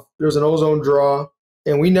face-off. There was an ozone draw,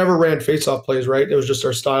 and we never ran face-off plays. Right? It was just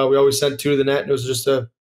our style. We always sent two to the net, and it was just a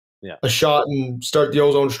shot and start the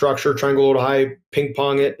ozone structure, try and go low to high, ping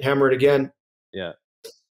pong it, hammer it again. Yeah.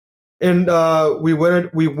 And we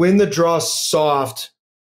win the draw soft,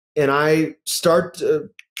 and I start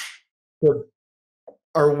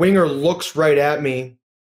our winger looks right at me,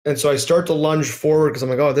 and so I start to lunge forward because I'm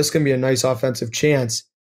like, oh, this can be a nice offensive chance,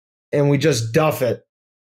 and we just duff it,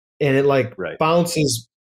 and it bounces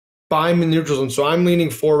by me in the neutral zone. So I'm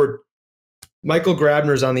leaning forward, Michael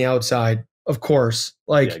Grabner's on the outside, of course.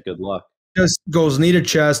 Yeah, Like, good luck. just goes knee to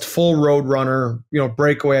chest, full road runner,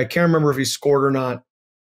 breakaway. I can't remember if he scored or not.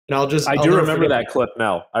 And I I'll do never remember forget. that clip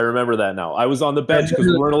now. I remember that now. I was on the I bench because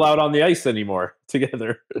we remember, weren't allowed on the ice anymore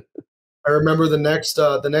together. I remember the next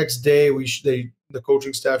day the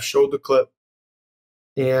coaching staff showed the clip,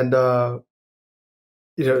 and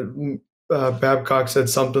Babcock said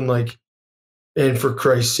something like, "And for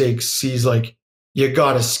Christ's sake, he's like, you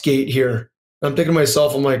gotta skate here." I'm thinking to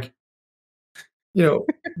myself, I'm like,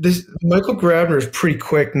 this Michael Grabner is pretty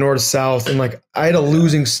quick north south, and like I had a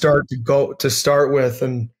losing start to start with,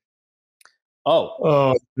 and Oh,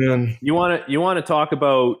 oh man, you want to talk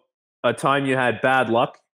about a time you had bad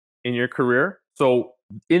luck in your career? So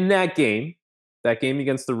in that game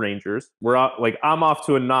against the Rangers, I'm off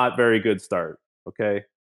to a not very good start. Okay,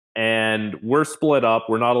 and we're split up.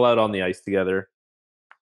 We're not allowed on the ice together.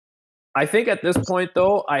 I think at this point,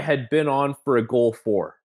 though, I had been on for a goal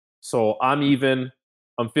four. So I'm even.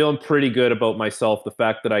 I'm feeling pretty good about myself. The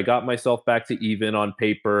fact that I got myself back to even on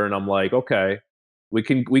paper, and I'm like, okay, we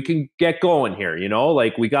can get going here.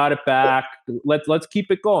 Like we got it back. Let's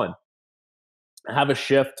keep it going. I have a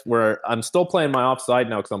shift where I'm still playing my offside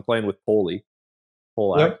now because I'm playing with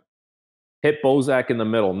Polak. yep. Hit Bozak in the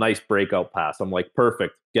middle. Nice breakout pass. I'm like,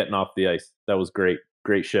 perfect. Getting off the ice. That was great.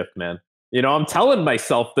 Great shift, man. I'm telling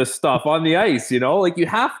myself this stuff on the ice, like you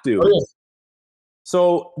have to. Oh, yeah.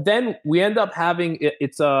 So then we end up having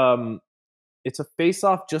it's a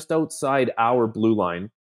face-off just outside our blue line.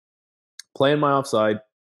 Playing my offside.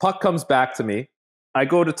 Puck comes back to me. I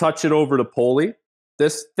go to touch it over to Poli.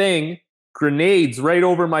 This thing grenades right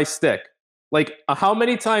over my stick. Like, how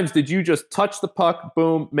many times did you just touch the puck,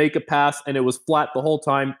 boom, make a pass, and it was flat the whole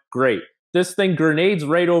time? Great. This thing grenades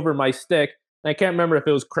right over my stick. And I can't remember if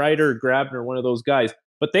it was Kreider or Grabner, one of those guys.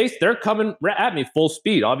 But they're coming at me full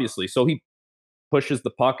speed, obviously. So he pushes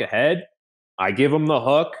the puck ahead. I give him the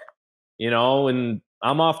hook, and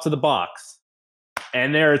I'm off to the box.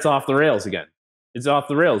 And there it's off the rails again. It's off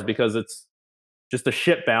the rails because it's just a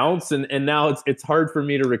shit bounce. And now it's hard for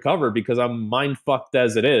me to recover because I'm mind fucked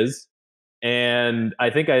as it is. And I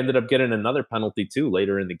think I ended up getting another penalty too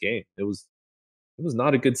later in the game. It was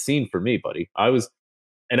not a good scene for me, buddy. I watched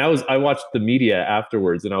the media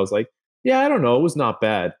afterwards and I was like, yeah, I don't know. It was not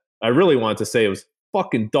bad. I really wanted to say it was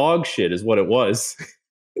fucking dog shit is what it was.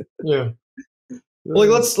 Yeah. Well, like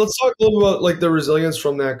let's talk a little about like the resilience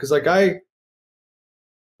from that, because like I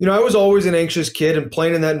was always an anxious kid, and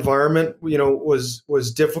playing in that environment,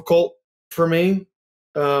 was difficult for me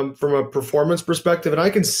from a performance perspective. And I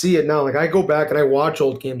can see it now. Like I go back and I watch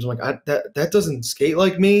old games. I'm like, that doesn't skate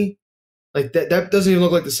like me. Like that doesn't even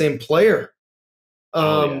look like the same player.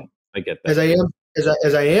 Yeah, I get that. As I am,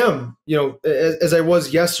 as I am, as I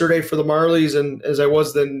was yesterday for the Marlies, and as I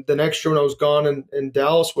was the next year when I was gone in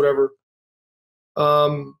Dallas, whatever.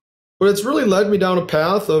 But it's really led me down a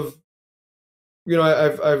path of,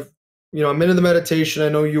 I'm into the meditation. I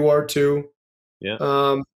know you are too.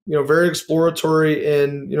 Yeah. Very exploratory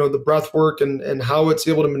in, the breath work and how it's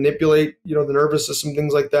able to manipulate, the nervous system,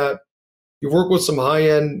 things like that. You've worked with some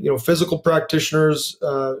high-end, physical practitioners,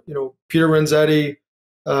 Peter Renzetti,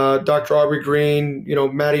 Dr. Aubrey Green,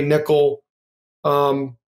 Maddie Nickel.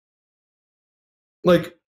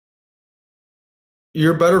 Like,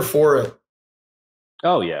 you're better for it.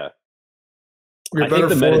 Oh, yeah. You're I better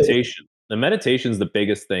think for the meditation is the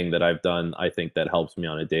biggest thing that I've done, I think, that helps me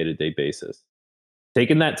on a day-to-day basis.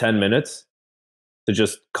 Taking that 10 minutes to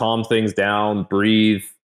just calm things down, breathe,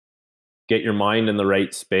 get your mind in the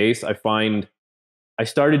right space. I find I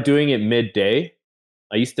started doing it midday.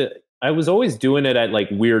 I was always doing it at like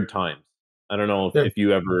weird times. I don't know Yeah. if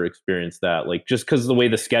you ever experienced that, like just because of the way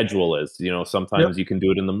the schedule is, sometimes you can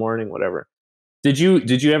do it in the morning, whatever. Did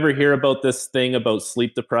you ever hear about this thing about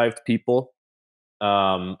sleep deprived people?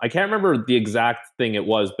 I can't remember the exact thing it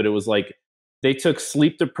was, but it was like they took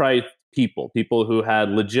sleep deprived people who had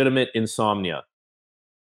legitimate insomnia,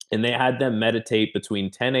 and they had them meditate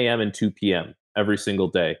between 10 a.m. and 2 p.m. every single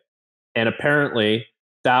day. And apparently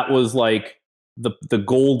that was like the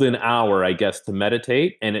golden hour, I guess, to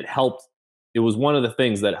meditate. And it helped. It was one of the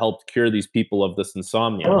things that helped cure these people of this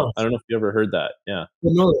insomnia. Oh, I don't know if you ever heard that. Yeah.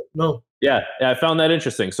 no. Yeah, I found that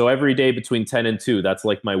interesting. So every day between 10 and 2, that's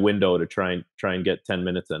like my window to try and get 10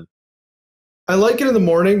 minutes in. I like it in the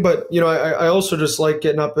morning, but I also just like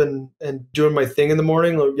getting up and doing my thing in the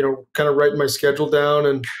morning. Kind of writing my schedule down.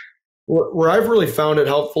 And where I've really found it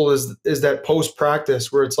helpful is that post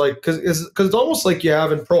practice, where it's like because it's almost like you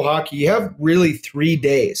have in pro hockey, you have really 3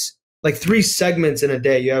 days, like 3 segments in a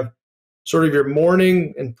day. You have sort of your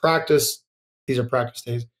morning and practice. These are practice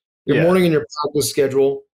days. Your morning and your practice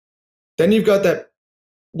schedule. Then you've got that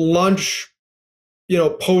lunch,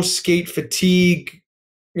 post skate fatigue,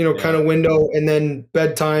 kind Yeah. of window, and then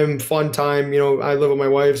bedtime, fun time. I live with my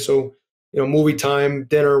wife, so movie time,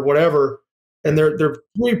 dinner, whatever. And Sure. they're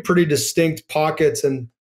three pretty distinct pockets. And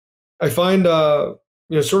I find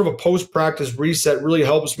sort of a post practice reset really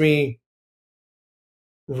helps me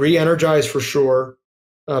re-energize for sure.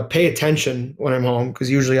 Pay attention when I'm home because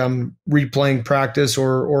usually I'm replaying practice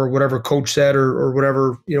or whatever coach said or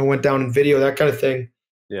whatever went down in video, that kind of thing.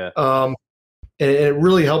 Yeah. Um, and it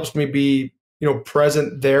really helps me be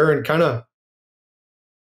present there and kind of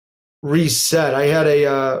reset. I had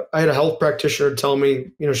a health practitioner tell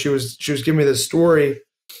me, she was giving me this story,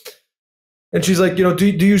 and she's like, do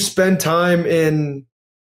you spend time in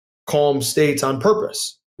calm states on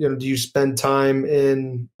purpose? Do you spend time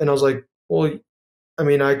in? And I was like, well, I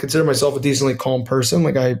mean, I consider myself a decently calm person.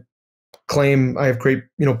 Like I claim I have great,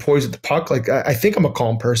 poise at the puck. Like I think I'm a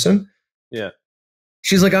calm person. Yeah.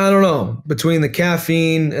 She's like, I don't know. Between the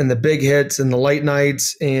caffeine and the big hits and the late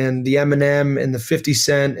nights and the Eminem and the 50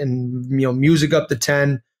 Cent and music up to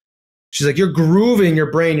 10, she's like, you're grooving your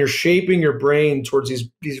brain, you're shaping your brain towards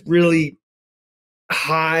these really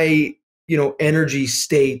high, energy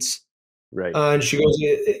states. Right. And she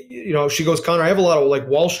goes, Connor, I have a lot of like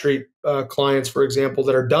Wall Street clients, for example,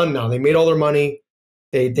 that are done now. They made all their money,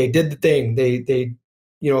 they did the thing, they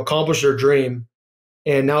accomplished their dream,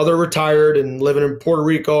 and now they're retired and living in Puerto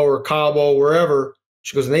Rico or Cabo, wherever.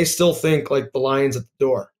 She goes, and they still think like the lion's at the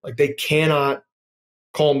door. Like they cannot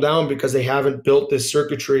calm down because they haven't built this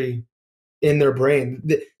circuitry in their brain.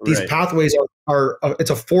 These Right. pathways are it's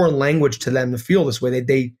a foreign language to them to feel this way.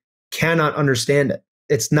 They cannot understand it.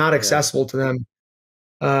 It's not Yeah. accessible to them,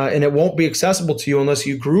 and it won't be accessible to you unless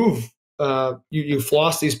you groove. You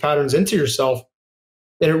floss these patterns into yourself,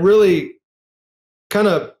 and it really kind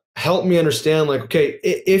of helped me understand. Like, okay,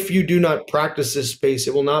 if you do not practice this space,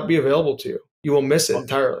 it will not be available to you. You will miss it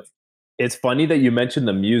entirely. It's funny that you mentioned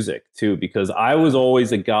the music too, because I was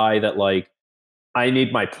always a guy that like, I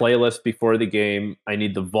need my playlist before the game. I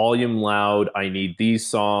need the volume loud. I need these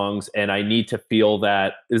songs, and I need to feel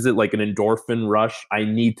that. Is it like an endorphin rush? I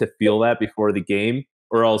need to feel that before the game,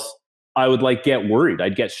 or else I would like get worried.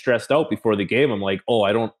 I'd get stressed out before the game. I'm like, oh, I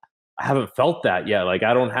haven't felt that yet. Like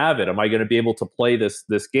I don't have it. Am I going to be able to play this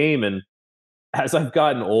game? And as I've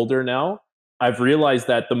gotten older now, I've realized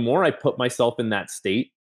that the more I put myself in that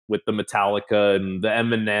state with the Metallica and the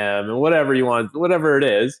Eminem and whatever you want, whatever it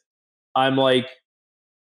is, I'm like,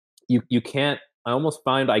 you can't. I almost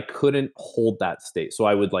find I couldn't hold that state, so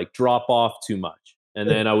I would like drop off too much, and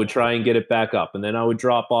then I would try and get it back up, and then I would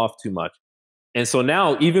drop off too much. And so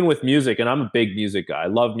now, even with music, and I'm a big music guy. I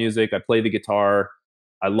love music. I play the guitar.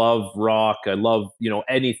 I love rock. I love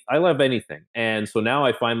I love anything. And so now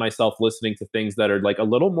I find myself listening to things that are like a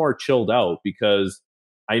little more chilled out because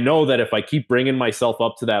I know that if I keep bringing myself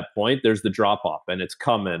up to that point, there's the drop off, and it's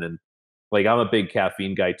coming. And like I'm a big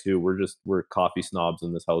caffeine guy too. We're coffee snobs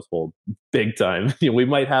in this household, big time. We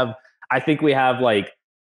might have. I think we have like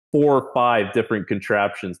 4 or 5 different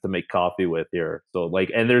contraptions to make coffee with here. So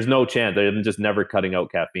like, and there's no chance. I'm just never cutting out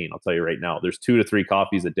caffeine. I'll tell you right now. There's 2 to 3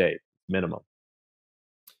 coffees a day minimum.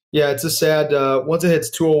 Yeah, it's a sad. Once it hits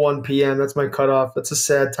 2:01 p.m., that's my cutoff. That's a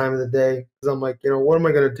sad time of the day because I'm like, what am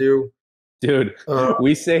I gonna do? Dude, Uh,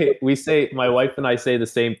 we say my wife and I say the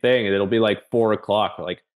same thing, and it'll be like 4 o'clock. We're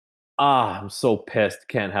like, I'm so pissed.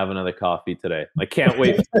 Can't have another coffee today. I can't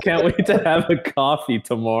wait. Can't wait to have a coffee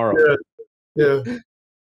tomorrow. yeah, yeah,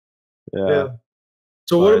 Yeah, yeah.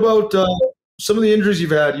 So, what but about some of the injuries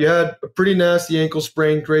you've had? You had a pretty nasty ankle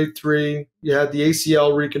sprain, grade 3. You had the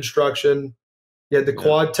ACL reconstruction. You had the yeah,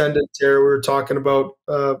 quad tendon tear we were talking about.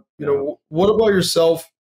 yeah, What about yourself?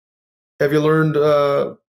 Have you learned,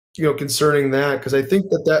 concerning that? Because I think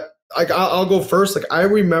I'll go first. Like I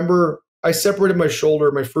remember, I separated my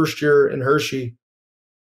shoulder my first year in Hershey,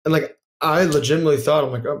 and like I legitimately thought,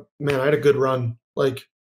 I'm like, oh man, I had a good run. Like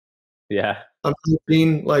yeah, I'm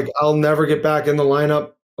 15. Like I'll never get back in the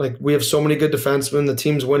lineup. Like we have so many good defensemen. The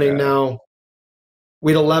team's winning yeah, now.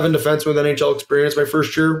 We had 11 defensemen with NHL experience my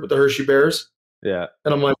first year with the Hershey Bears, yeah,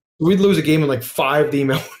 and I'm like, we'd lose a game in like 5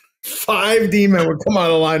 D-men. 5 D-men would come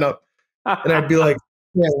out of the lineup, and I'd be like,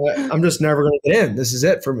 yeah, I'm just never going to get in. This is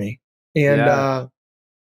it for me. And yeah,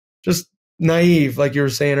 just naive, like you were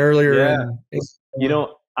saying earlier. yeah. And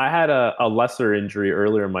I had a lesser injury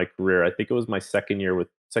earlier in my career. I think it was my second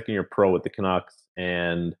year pro with the Canucks,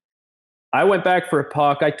 and I went back for a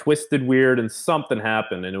puck. I twisted weird, and something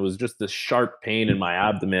happened, and it was just this sharp pain in my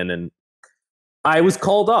abdomen. And I was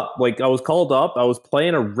called up. Like I was called up. I was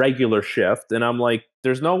playing a regular shift, and I'm like,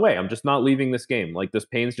 there's no way. I'm just not leaving this game. Like, this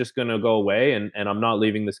pain's just going to go away, and I'm not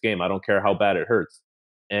leaving this game. I don't care how bad it hurts.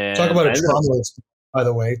 Talk And about I a ended up trauma, by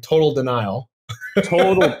the way, total denial.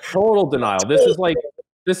 total denial.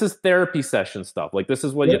 This is therapy session stuff. Like, this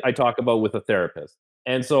is what I talk about with a therapist.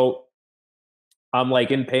 And so I'm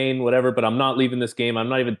like in pain, whatever, but I'm not leaving this game. I'm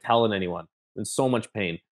not even telling anyone. In so much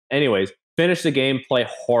pain. Anyways, finish the game, play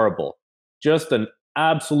horrible. Just an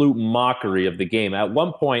absolute mockery of the game. At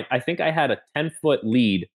one point, I think I had a 10-foot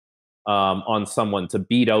lead on someone to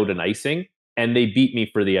beat out an icing, and they beat me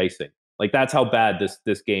for the icing. Like, that's how bad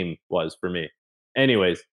this game was for me.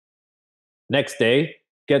 Anyways, next day,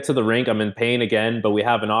 get to the rink. I'm in pain again, but we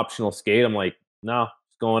have an optional skate. I'm like, no,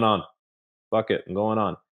 what's going on? Fuck it, I'm going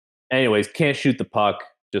on. Anyways, can't shoot the puck.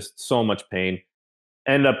 Just so much pain.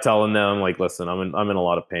 End up telling them, like, listen, I'm in a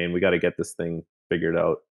lot of pain. We got to get this thing figured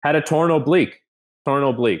out. Had a torn oblique.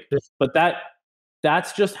 But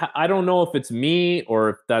that's just, I don't know if it's me or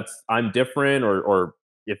if I'm different, or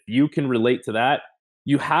if you can relate to that.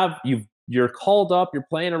 You're called up, you're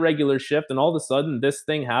playing a regular shift, and all of a sudden this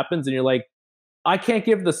thing happens, and you're like, I can't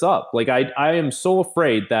give this up. Like, I am so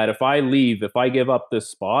afraid that if I leave, if I give up this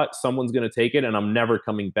spot, someone's going to take it and I'm never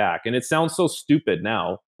coming back. And it sounds so stupid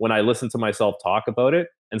now when I listen to myself talk about it,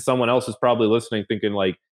 and someone else is probably listening thinking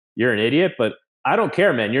like, you're an idiot, but I don't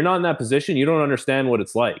care, man. You're not in that position. You don't understand what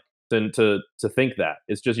it's like to think that.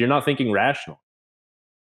 It's just, you're not thinking rational.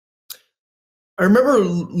 I remember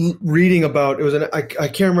reading about, I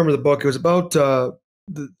can't remember the book. It was about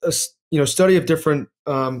study of different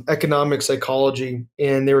economic psychology,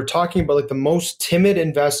 and they were talking about like the most timid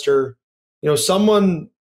investor, someone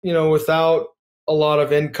without a lot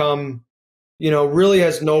of income, really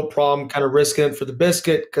has no problem kind of risking it for the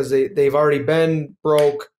biscuit because they've already been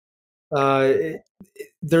broke.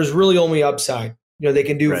 There's really only upside. They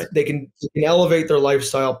can do, right. They can elevate their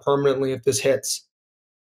lifestyle permanently if this hits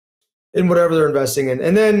in whatever they're investing in.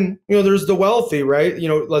 And then, there's the wealthy, right?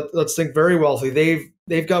 Let's think very wealthy.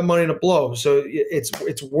 They've got money to blow. So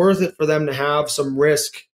it's worth it for them to have some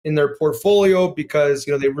risk in their portfolio because,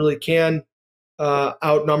 they really can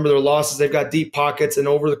outnumber their losses. They've got deep pockets, and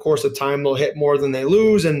over the course of time, they'll hit more than they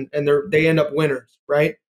lose, and they end up winners,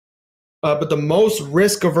 right? But the most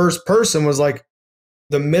risk-averse person was like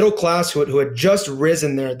the middle class who had just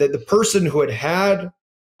risen there, the person who had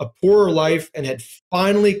a poorer life and had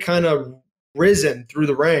finally kind of risen through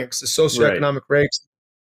the ranks, the socioeconomic ranks,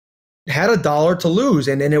 had $1 to lose,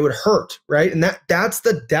 and it would hurt, right? And that's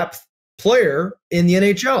the depth player in the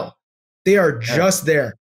NHL. They are just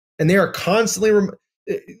there, and they are constantly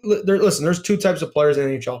listen, there's two types of players in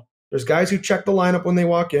the NHL. There's guys who check the lineup when they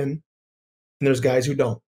walk in, and there's guys who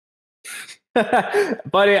don't.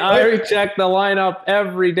 Buddy, I recheck the lineup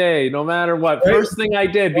every day, no matter what. Right? First thing I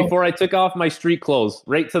did before I took off my street clothes,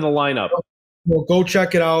 right to the lineup. Well, go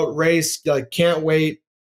check it out. Race, like, can't wait.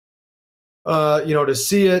 To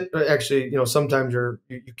see it. Actually, sometimes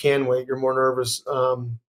you can wait. You're more nervous.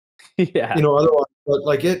 Yeah. Otherwise, but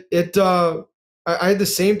like I had the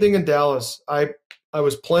same thing in Dallas. I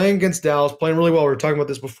was playing against Dallas, playing really well. We were talking about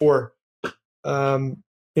this before.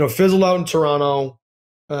 Fizzled out in Toronto.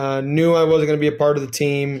 Knew I wasn't going to be a part of the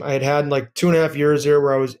team. I had like 2.5 years there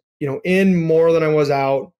where I was, in more than I was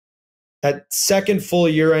out. That second full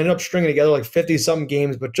year, I ended up stringing together like 50-something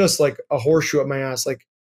games, but just like a horseshoe up my ass. Like,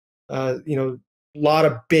 a lot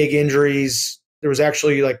of big injuries. There was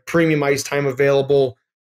actually like premium ice time available.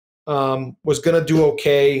 Was going to do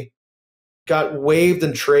okay. Got waived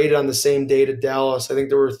and traded on the same day to Dallas. I think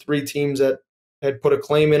there were 3 teams that had put a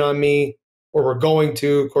claim in on me, or were going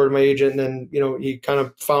to, according to my agent. And then, he kind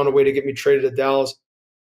of found a way to get me traded to Dallas.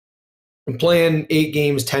 I'm playing 8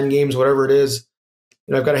 games, 10 games, whatever it is.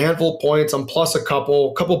 I've got a handful of points. I'm plus a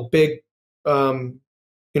couple big, goals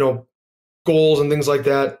and things like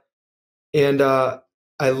that. And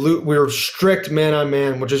we were strict man on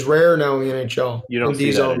man, which is rare now in the NHL. You don't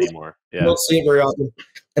see that anymore. Yeah. You don't see it very often.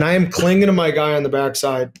 And I am clinging to my guy on the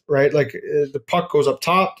backside, right? Like the puck goes up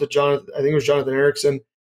top to Jonathan. I think it was Jonathan Erickson.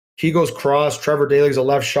 He goes cross. Trevor Daley's a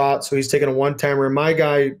left shot, so he's taking a one-timer. And my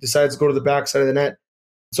guy decides to go to the backside of the net.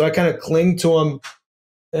 So I kind of cling to him,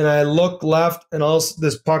 and I look left, and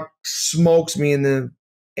this puck smokes me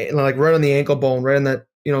like right on the ankle bone, right in that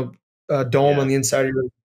dome on the inside of your.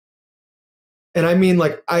 And I mean,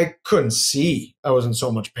 like, I couldn't see. I was in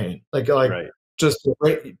so much pain. Like just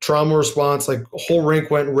trauma response. Like, whole rink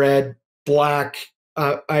went red, black.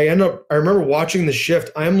 I remember watching the shift.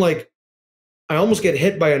 I'm like, I almost get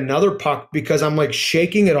hit by another puck because I'm like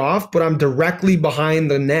shaking it off, but I'm directly behind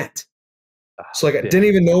the net. So like I didn't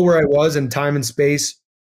even know where I was in time and space.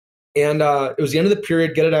 And it was the end of the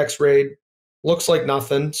period, get it x-rayed. Looks like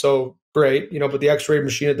nothing. So great, but the X-ray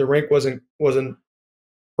machine at the rink wasn't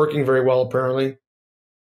working very well apparently.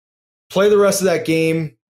 Play the rest of that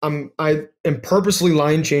game. I am purposely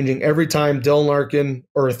line changing every time Dylan Larkin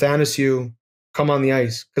or Athanassiou come on the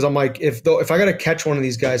ice because I'm like, if I got to catch one of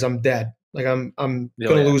these guys, I'm dead. Like I'm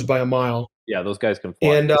gonna lose by a mile. Yeah, those guys can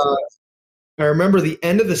fly. And I remember the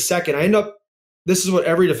end of the second. I end up. This is what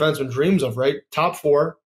every defenseman dreams of, right? Top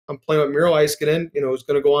four. I'm playing with Miro Heiskanen, who's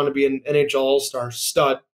going to go on to be an NHL All-Star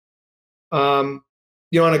stud. On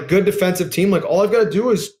a good defensive team, like all I've got to do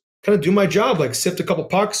is kind of do my job, like sift a couple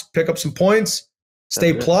pucks, pick up some points,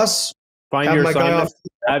 stay plus, find your assignments,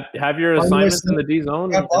 have your assignments in the D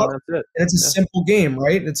zone, and that's it. And it's a simple game,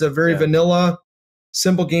 right? It's a very vanilla,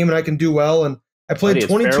 simple game, and I can do well. And I played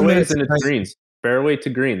 22 minutes. And it's greens, fairway to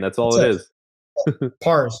green. That's all it is.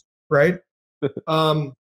 Pars, right?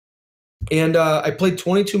 And I played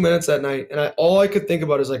 22 minutes that night, and all I could think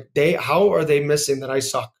about is like, how are they missing that I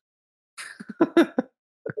suck?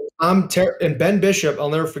 And Ben Bishop, I'll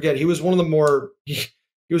never forget. He was one of the more. He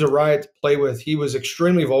was a riot to play with. He was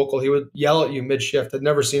extremely vocal. He would yell at you mid-shift. I'd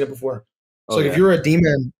never seen it before. So if you were a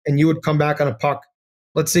D-man and you would come back on a puck,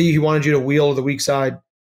 let's say he wanted you to wheel to the weak side,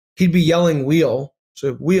 he'd be yelling wheel.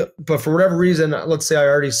 So wheel, but for whatever reason, let's say I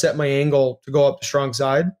already set my angle to go up the strong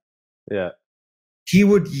side. Yeah. He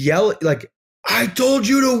would yell like, I told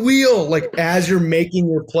you to wheel, like as you're making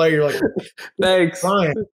your play, you're like, thanks.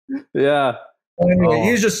 Fine. Yeah. Anyway,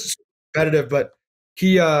 he's just competitive, but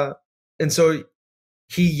and so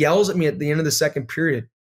he yells at me at the end of the second period.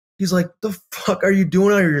 He's like, the fuck are you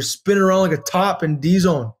doing out here? You're spinning around like a top in D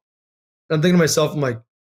zone. And I'm thinking to myself, I'm like,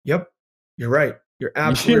 yep, you're right. You're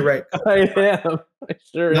absolutely right. I am. I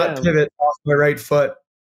sure Not am. pivot off my right foot,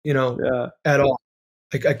 at all.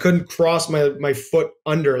 Like I couldn't cross my foot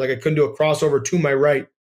under. Like I couldn't do a crossover to my right.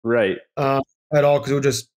 Right. At all because it would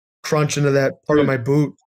just crunch into that part of my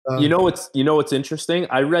boot. What's interesting?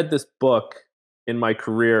 I read this book in my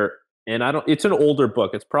career, and it's an older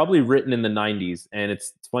book. It's probably written in the 90s, and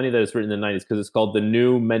it's funny that it's written in the 90s because it's called The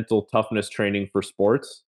New Mental Toughness Training for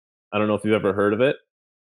Sports. I don't know if you've ever heard of it.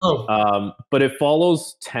 Oh. But it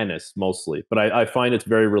follows tennis mostly, but I find it's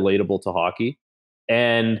very relatable to hockey.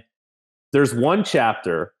 And there's one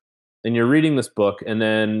chapter, and you're reading this book, and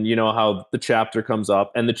then you know how the chapter comes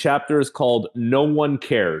up, and the chapter is called No One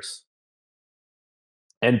Cares.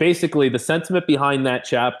 And basically, the sentiment behind that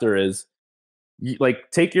chapter is,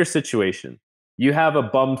 take your situation. You have a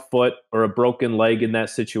bummed foot or a broken leg in that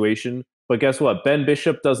situation, but guess what? Ben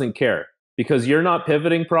Bishop doesn't care because you're not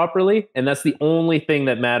pivoting properly, and that's the only thing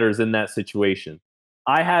that matters in that situation.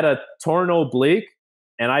 I had a torn oblique,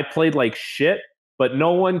 and I played like shit, but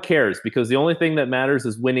no one cares because the only thing that matters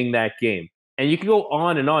is winning that game. And you can go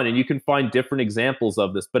on, and you can find different examples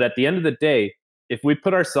of this. But at the end of the day, if we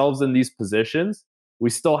put ourselves in these positions, we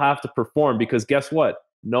still have to perform because guess what?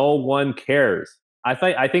 No one cares. I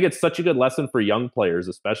think it's such a good lesson for young players,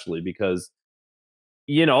 especially because,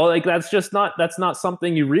 that's not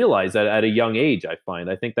something you realize at a young age. I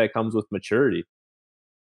think that comes with maturity.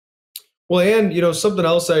 Well, and something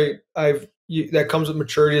else that comes with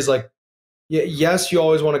maturity is like, yes, you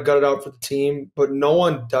always want to gut it out for the team, but no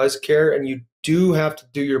one does care, and you do have to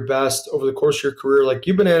do your best over the course of your career. Like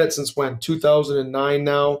you've been at it since when? 2009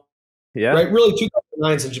 now. Yeah. Right. Really,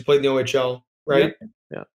 2009 since you played in the OHL. Right.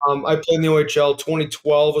 Yeah. I played in the OHL.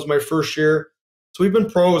 2012 was my first year. So we've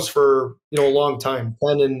been pros for a long time,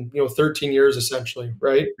 10 and 13 years essentially.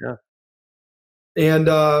 Right. Yeah. And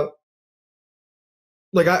I've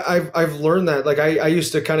learned that. Like I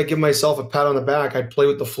used to kind of give myself a pat on the back. I'd play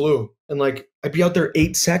with the flu, and like I'd be out there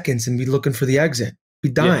 8 seconds and be looking for the exit, be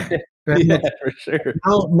dying. Yeah, for sure.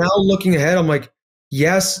 Now looking ahead, I'm like,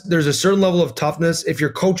 yes, there's a certain level of toughness. If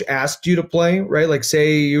your coach asked you to play, right? Like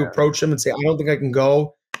say you approach them and say, I don't think I can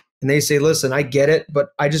go. And they say, listen, I get it, but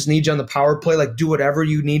I just need you on the power play. Like do whatever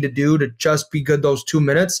you need to do to just be good those 2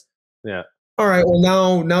 minutes. Yeah. All right.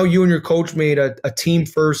 Well, now you and your coach made a team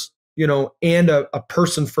first, and a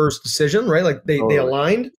person first decision, right? Like they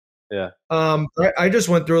aligned. Yeah. I just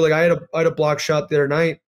went through, like I had a block shot the other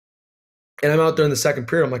night, and I'm out there in the second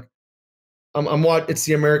period. I'm like, I'm what it's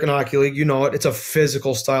the American Hockey League, it. It's a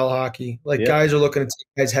physical style hockey. Like guys are looking to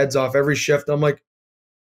take guys' heads off every shift. I'm like,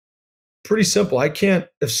 pretty simple. I can't.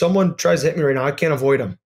 If someone tries to hit me right now, I can't avoid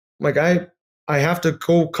them. I'm like I have to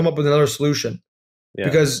go come up with another solution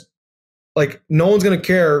because like no one's gonna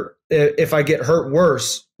care if I get hurt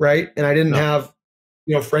worse, right? And I didn't have,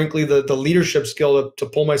 frankly, the leadership skill to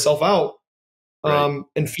pull myself out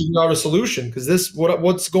and figure out a solution because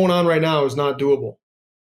what's going on right now is not doable.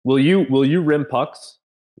 Will you rim pucks?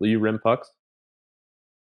 Will you rim pucks?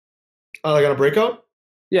 Like on a breakout?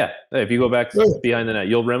 Yeah. If you go back behind the net,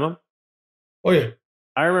 you'll rim them? Oh yeah.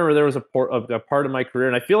 I remember there was a part of my career,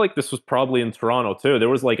 and I feel like this was probably in Toronto too. There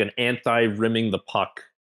was like an anti-rimming the puck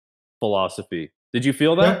philosophy. Did you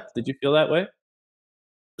feel Yeah. that? Did you feel that way?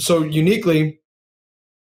 So uniquely,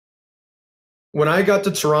 when I got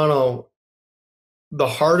to Toronto, the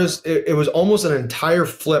hardest, it was almost an entire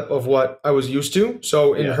flip of what I was used to.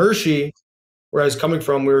 So in Yeah, Hershey, where I was coming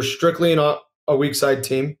from, we were strictly a weak side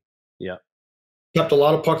team, yeah. kept a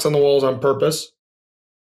lot of pucks on the walls on purpose.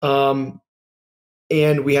 Um,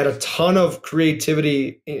 and we had a ton of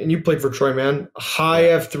creativity. And you played for Troy, man. High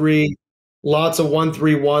Yeah. F3, lots of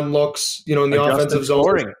 1-3-1 looks, in the Adjusted offensive zone.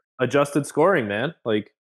 scoring. Adjusted scoring, man.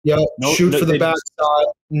 Like Yeah, no, shoot no for the backside,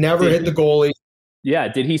 never did hit the he goalie. yeah,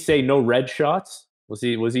 did he say no red shots? Was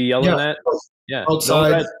he yelling Yeah, that? Yeah. No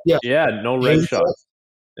outside. red. Yeah, Yeah, no red shots.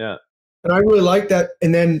 Yeah. and I really like that.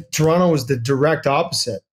 And then Toronto was the direct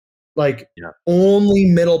opposite. Like Yeah. only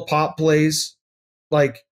middle pop plays,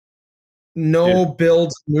 like Dude. no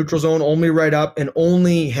builds, neutral zone, only right up, and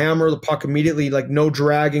only hammer the puck immediately, like no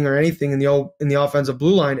dragging or anything in the offensive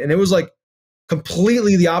blue line. And it was like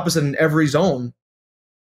completely the opposite in every zone.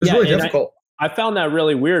 It was Yeah, really and difficult. I found that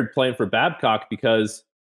really weird playing for Babcock because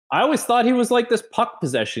I always thought he was like this puck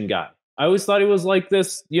possession guy. I always thought he was like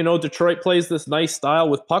this, Detroit plays this nice style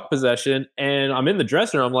with puck possession. And I'm in the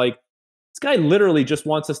dressing room, I'm like, this guy literally just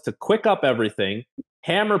wants us to quick up everything,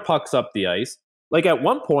 hammer pucks up the ice. Like at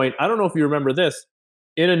one point, I don't know if you remember this,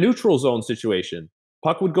 in a neutral zone situation,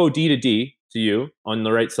 puck would go D to D to you on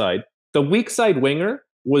the right side. The weak side winger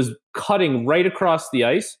was cutting right across the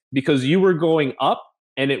ice because you were going up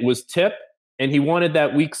and it was tip, and he wanted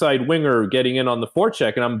that weak side winger getting in on the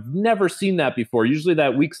forecheck. And I've never seen that before. Usually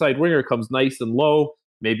that weak side winger comes nice and low.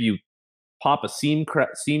 Maybe you pop a seam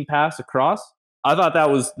pass across. I thought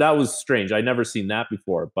that was strange. I'd never seen that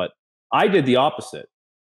before, but I did the opposite.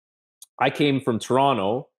 I came from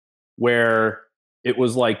Toronto where it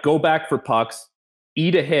was like go back for pucks,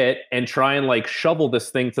 eat a hit, and try and like shovel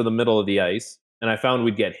this thing to the middle of the ice. And I found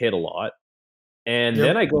we'd get hit a lot. And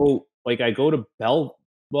then Yep. I go to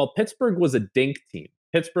Well, Pittsburgh was a dink team.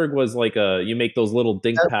 Pittsburgh was like you make those little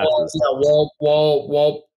dink That passes.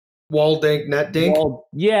 wall dink, net dink. Well,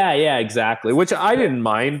 yeah, exactly. Which I didn't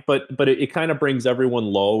mind, but it kind of brings everyone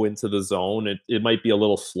low into the zone. It might be a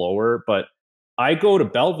little slower, but I go to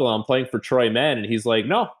Belleville. I'm playing for Troy Mann, and he's like,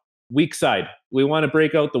 "No, weak side. We want to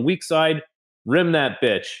break out the weak side, rim that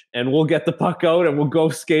bitch, and we'll get the puck out, and we'll go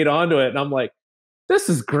skate onto it." And I'm like, "This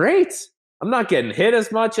is great. I'm not getting hit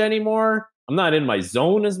as much anymore. I'm not in my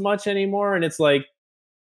zone as much anymore." And it's like,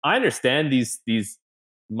 I understand these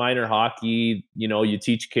minor hockey, you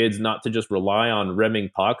teach kids not to just rely on rimming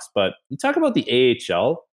pucks, but you talk about the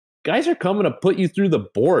AHL, guys are coming to put you through the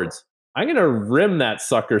boards. I'm going to rim that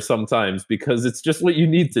sucker sometimes because it's just what you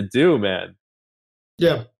need to do, man.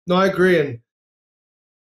 Yeah, no, I agree. And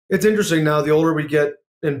it's interesting now, the older we get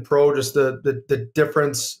in pro, just the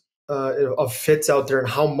difference of fits out there and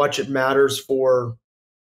how much it matters for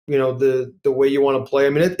the way you want to play. I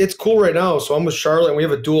mean, it's cool right now. So I'm with Charlotte, and we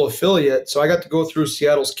have a dual affiliate. So I got to go through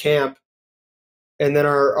Seattle's camp, and then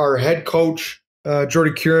our head coach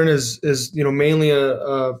Jordy Curran is mainly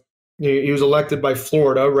he was elected by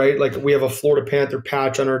Florida, right? Like we have a Florida Panther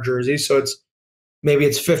patch on our jersey, so it's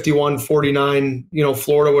 51-49,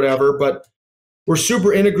 Florida, whatever. But we're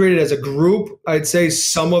super integrated as a group. I'd say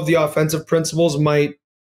some of the offensive principles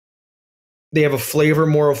they have a flavor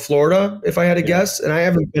more of Florida, if I had to guess. And I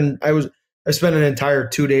haven't been. I spent an entire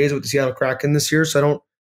 2 days with the Seattle Kraken this year, so I don't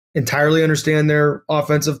entirely understand their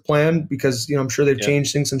offensive plan because I'm sure they've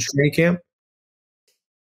changed things since training camp.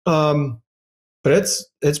 But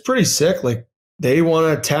it's pretty sick. Like they want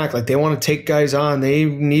to attack, like they want to take guys on. They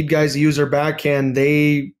need guys to use their backhand.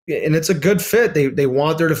 And it's a good fit. They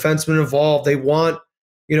want their defenseman involved. They want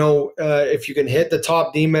if you can hit the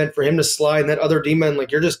top D-man for him to slide, and that other D-man,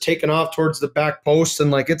 like you're just taking off towards the back post, and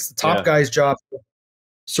like it's the top guy's job to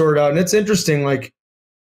sort it out. And it's interesting, like,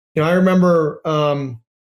 I remember I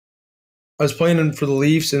was playing for the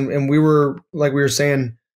Leafs, and we were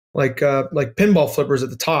saying, like pinball flippers at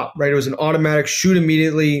the top, right? It was an automatic shoot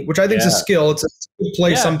immediately, which I think is a skill. It's a good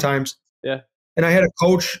play sometimes. Yeah. And I had a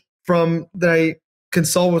coach that I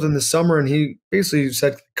consult with in the summer, and he basically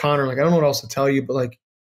said, Connor, like, I don't know what else to tell you, but like,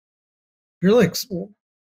 you're like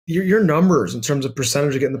your numbers in terms of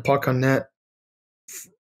percentage of getting the puck on net,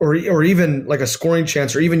 or even like a scoring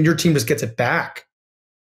chance, or even your team just gets it back,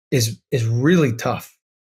 is really tough.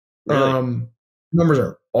 Really? Numbers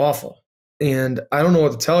are awful, and I don't know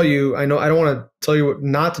what to tell you. I don't want to tell you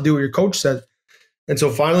not to do what your coach said, and so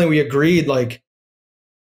finally we agreed. Like,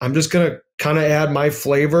 I'm just gonna kind of add my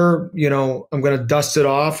flavor. I'm going to dust it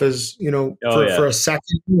off as, Oh for yeah, a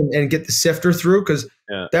second and get the sifter through, because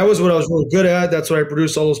yeah, that was what I was really good at. That's what I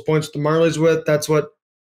produced all those points with the Marlies with. That's what,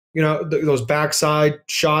 those backside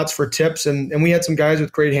shots for tips. And we had some guys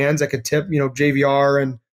with great hands that could tip, JVR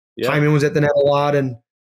and yeah. Hyman was at the net a lot. And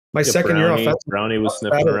my Yeah, second year Brownie was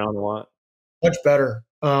offensive, sniffing around a lot. much better.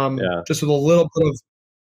 Yeah. Just with a little bit of,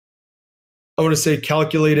 I want to say,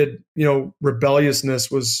 calculated,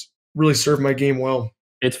 rebelliousness was really served my game well.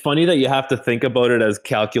 It's funny that you have to think about it as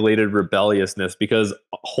calculated rebelliousness, because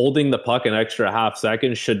holding the puck an extra half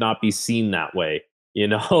second should not be seen that way.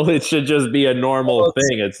 It should just be a normal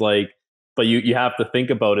thing. It's like, but you have to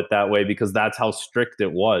think about it that way because that's how strict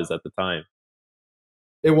it was at the time.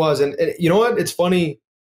 It was. And you know what? It's funny.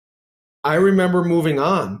 I remember moving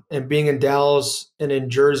on and being in Dallas and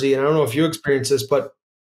in Jersey. And I don't know if you experienced this, but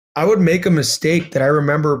I would make a mistake that I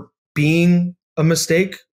remember being a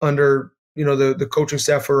mistake under, the coaching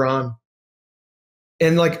staff we were on.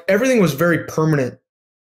 And like everything was very permanent.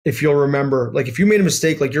 If you'll remember, like if you made a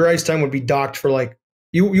mistake, like your ice time would be docked for like,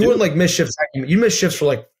 you wouldn't like miss shifts. You miss shifts for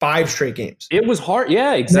like 5 straight games. It was hard.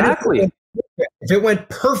 Yeah, exactly. If it went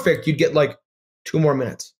perfect, you'd get like 2 more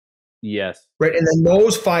minutes. Yes. Right. And then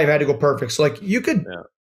those 5 had to go perfect. So like you could,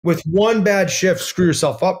 with one bad shift, screw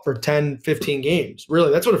yourself up for 10, 15 games.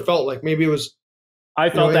 Really. That's what it felt like. Maybe it was. I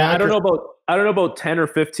felt that. I don't know about 10 or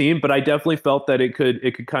 15, but I definitely felt that it could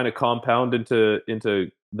kind of compound into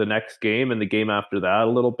the next game and the game after that a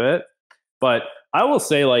little bit. But I will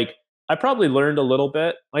say, like, I probably learned a little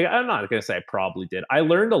bit. Like, I'm not going to say I probably did. I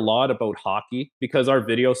learned a lot about hockey because our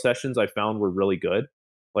video sessions I found were really good.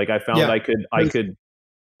 Like I found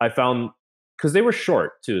I found, because they were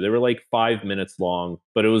short too. They were like 5 minutes long,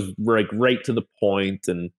 but it was like right to the point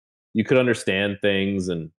and you could understand things.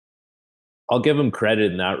 And I'll give them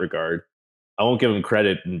credit in that regard. I won't give him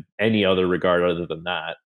credit in any other regard other than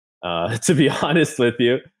that, to be honest with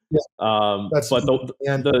you. Yeah, but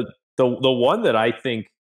the one that I think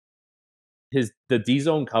the D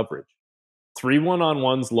zone coverage, 3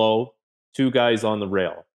 1-on-1s low, 2 guys on the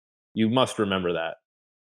rail. You must remember that.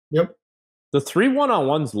 Yep. The 3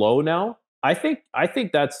 1-on-1s low now, I think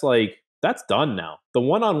that's done now. The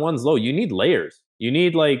 1-on-1s low, you need layers. You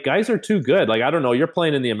need, like, guys are too good. Like, I don't know, you're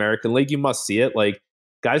playing in the American League, you must see it. Like,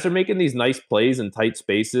 guys are making these nice plays in tight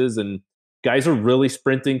spaces, and guys are really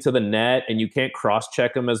sprinting to the net, and you can't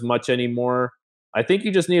cross-check them as much anymore. I think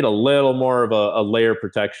you just need a little more of a layer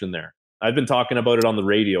protection there. I've been talking about it on the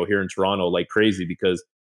radio here in Toronto like crazy because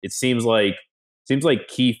it seems like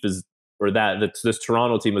Keefe is, or that this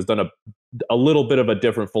Toronto team has done a little bit of a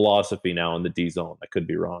different philosophy now in the D zone. I could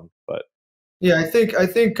be wrong, but yeah, I think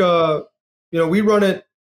we run it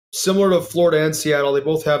similar to Florida and Seattle. They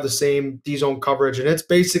both have the same D zone coverage, and it's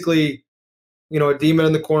basically a D-man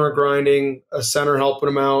in the corner grinding, a center helping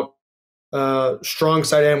him out, strong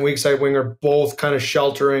side and weak side winger both kind of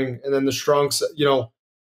sheltering, and then the strong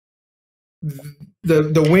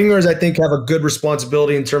the wingers I think have a good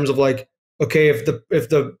responsibility in terms of like, okay, if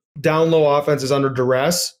the down low offense is under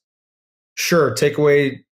duress, sure, take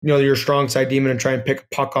away your strong side demon and try and pick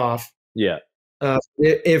a puck off. Yeah.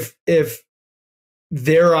 If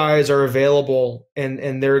their eyes are available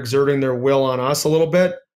and they're exerting their will on us a little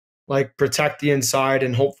bit, like protect the inside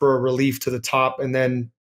and hope for a relief to the top, and then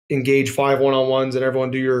engage 5 1-on-1s and everyone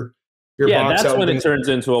do your box that's out. When it turns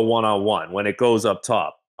into a 1-on-1, when it goes up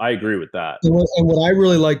top. I agree with that. And what I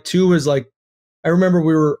really like too is, like, I remember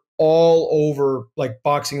we were all over, like,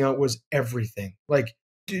 boxing out was everything. Like,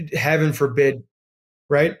 dude, heaven forbid,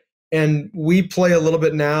 right? And we play a little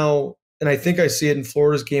bit now, and I think I see it in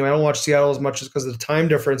Florida's game. I don't watch Seattle as much just because of the time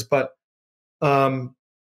difference, but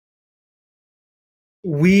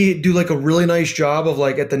we do like a really nice job of,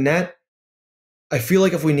 like, at the net. I feel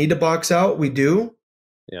like if we need to box out, we do.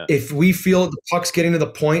 Yeah. If we feel the puck's getting to the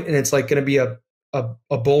point and it's like going to be a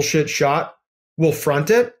bullshit shot, we'll front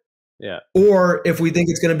it. Yeah. Or if we think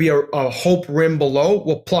it's going to be a hope rim below,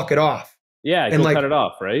 we'll pluck it off. Yeah, and cut it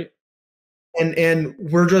off, right? And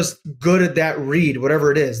we're just good at that read,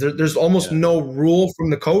 whatever it is. There's almost no rule from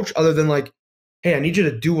the coach other than, like, hey, I need you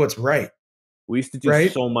to do what's right. We used to do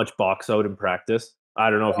so much box out in practice. I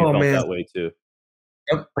don't know if you felt that way too.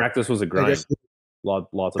 Yep. Practice was a grind.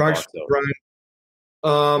 Lots of box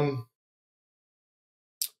out.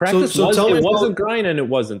 Practice wasn't grind, and it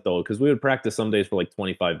wasn't though, because we would practice some days for like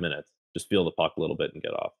 25 minutes, just feel the puck a little bit and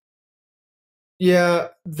get off. Yeah,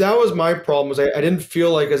 that was my problem. Was I didn't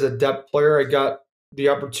feel like as a depth player I got the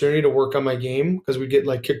opportunity to work on my game because we get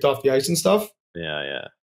like kicked off the ice and stuff. Yeah.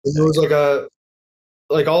 And it was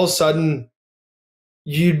like all of a sudden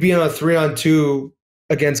you'd be on a 3-on-2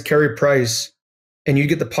 against Carey Price, and you'd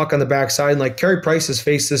get the puck on the backside. And like Carey Price has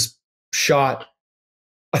faced this shot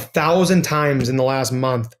 1,000 times in the last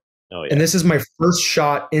month. Oh, yeah. And this is my first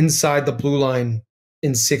shot inside the blue line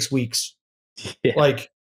in 6 weeks. Yeah. Like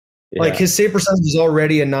his save percentage is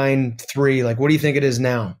already a 9.3. Like, what do you think it is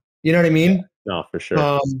now? You know what I mean? Yeah. No, for sure.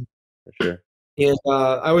 For sure. And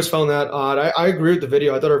I always found that odd. I agree with the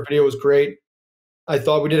video. I thought our video was great. I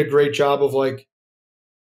thought we did a great job of like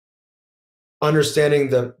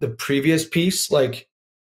understanding the previous piece. Like,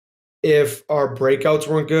 if our breakouts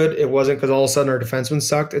weren't good, it wasn't because all of a sudden our defensemen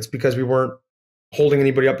sucked. It's because we weren't holding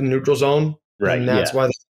anybody up in the neutral zone. Right. And that's why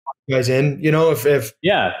the guys in, you know, if that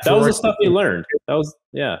was the stuff you learned. That was,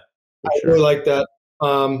 I really like that.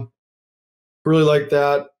 Really like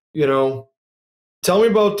that, you know. Tell me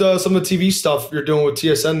about some of the TV stuff you're doing with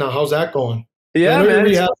TSN now. How's that going? Yeah, I know man.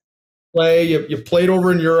 You had to play. You played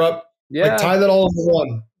over in Europe. Yeah. Like, tie that all into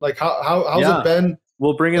one. Like, how's it been?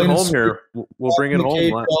 We'll bring it home here. We'll bring it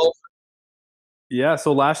home. Yeah,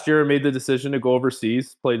 so last year I made the decision to go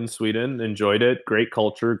overseas, played in Sweden, enjoyed it. Great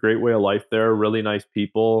culture, great way of life there, really nice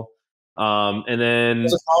people. And then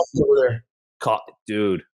what's the coffee over there?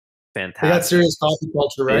 Dude, fantastic. They got serious coffee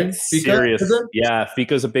culture, right? It's serious. Yeah,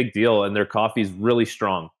 Fika's a big deal, and their coffee's really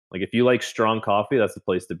strong. Like, if you like strong coffee, that's the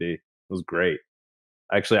place to be. It was great.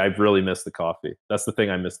 Actually, I've really missed the coffee. That's the thing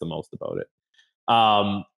I miss the most about it.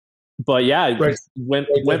 But yeah,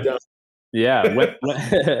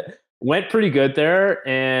 went pretty good there,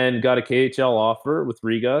 and got a KHL offer with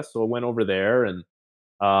Riga, so I went over there, and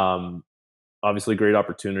obviously great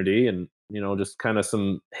opportunity, and you know, just kind of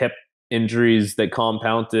some hip injuries that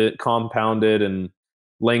compounded and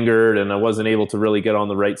lingered, and I wasn't able to really get on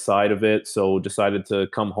the right side of it, so decided to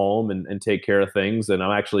come home and take care of things. And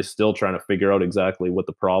I'm actually still trying to figure out exactly what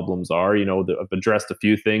the problems are. You know, I've addressed a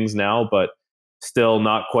few things now, but still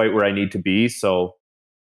not quite where I need to be. So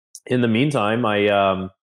in the meantime,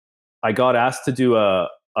 I got asked to do a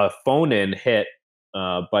phone-in hit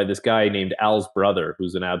by this guy named Al's brother,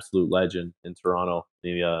 who's an absolute legend in Toronto,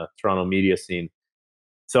 the Toronto media scene.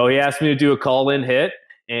 So he asked me to do a call-in hit,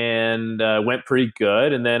 and went pretty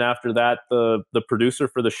good. And then after that, the producer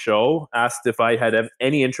for the show asked if I had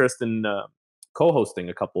any interest in co-hosting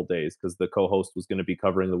a couple of days, because the co-host was going to be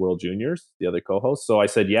covering the World Juniors, the other co-host. So I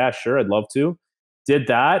said, yeah, sure, I'd love to. Did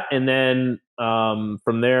that, and then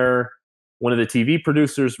from there, one of the TV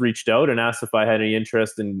producers reached out and asked if I had any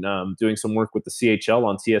interest in doing some work with the CHL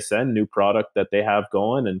on TSN, new product that they have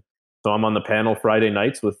going. And so I'm on the panel Friday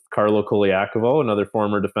nights with Carlo Koliakovo, another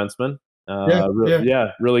former defenseman.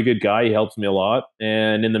 Really good guy. He helps me a lot.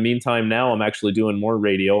 And in the meantime, now I'm actually doing more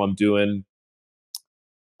radio. I'm doing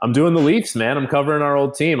the Leafs, man. I'm covering our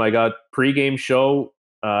old team. I got pregame show,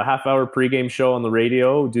 half-hour pregame show on the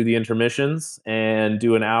radio, do the intermissions, and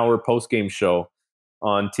do an hour postgame show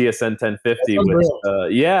on TSN 1050.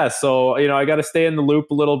 So you know, I got to stay in the loop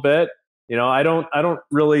a little bit. You know, I don't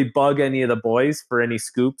really bug any of the boys for any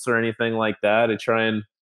scoops or anything like that. I try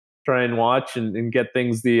and watch and get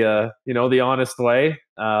things the honest way.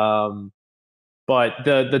 But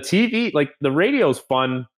the TV, like the radio's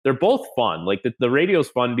fun. They're both fun. Like the radio's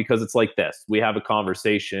fun because it's like this. We have a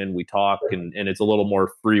conversation, we talk, and it's a little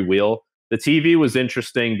more freewheel. The TV was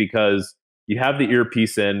interesting because you have the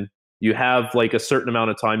earpiece in, you have like a certain amount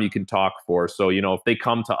of time you can talk for. So, you know, if they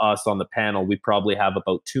come to us on the panel, we probably have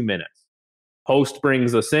about 2 minutes. Host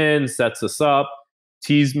brings us in, sets us up,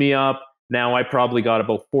 tees me up. Now I probably got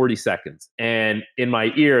about 40 seconds. And in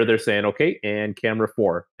my ear, they're saying, okay, and camera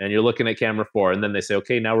 4. And you're looking at camera 4. And then they say,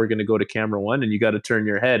 okay, now we're going to go to camera 1. And you got to turn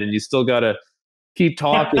your head. And you still got to keep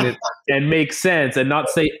talking and make sense and not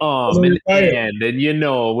say and you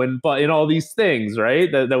know, but all these things,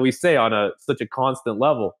 right, that we say on such a constant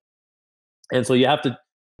level. And so you have to,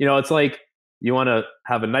 you know, it's like you want to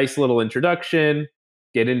have a nice little introduction,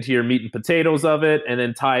 get into your meat and potatoes of it, and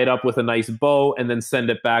then tie it up with a nice bow, and then send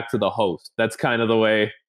it back to the host. That's kind of the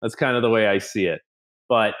way I see it.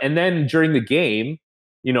 And then during the game,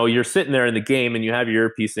 you know, you're sitting there in the game and you have your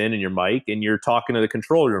earpiece in and your mic, and you're talking to the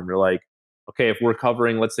control room. You're like, okay, if we're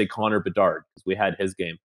covering, let's say, Connor Bedard, because we had his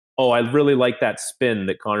game. Oh, I really like that spin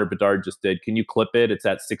that Connor Bedard just did. Can you clip it? It's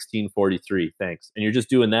at 16:43. Thanks. And you're just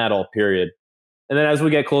doing that all period. And then as we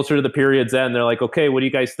get closer to the period's end, they're like, okay, what are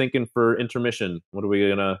you guys thinking for intermission? What are we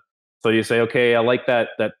going to... So you say, okay, I like that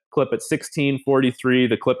clip at 16:43,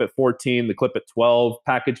 the clip at 14, the clip at 12,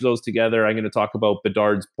 package those together. I'm going to talk about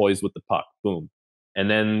Bedard's poise with the puck. Boom. And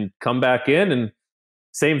then come back in, and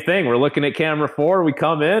same thing. We're looking at camera 4. We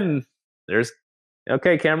come in, and there's,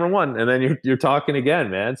 okay, camera 1. And then you're talking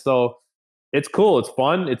again, man. So it's cool. It's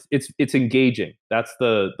fun. It's engaging. That's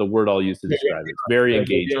the word I'll use to describe it. It's very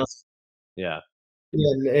engaging. Yeah.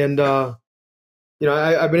 And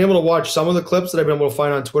I've been able to watch some of the clips that I've been able to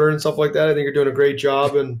find on Twitter and stuff like that. I think you're doing a great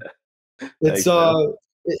job, and it's Thanks, man.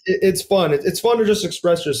 it's fun. It's fun to just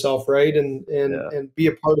express yourself, right, Yeah. and be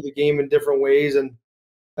a part of the game in different ways. And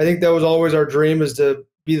I think that was always our dream, is to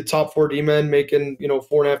be the top 4 D-men making,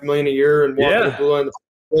 $4.5 million a year and walking the Yeah. blue line the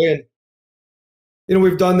way. And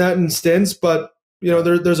we've done that in stints, but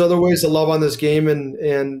there's other ways to love on this game and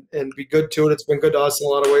be good to it. It's been good to us in a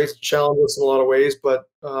lot of ways, challenged us in a lot of ways, but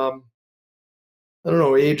I don't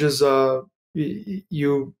know. Age is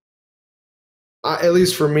at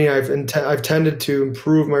least for me, I've tended to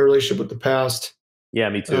improve my relationship with the past. Yeah,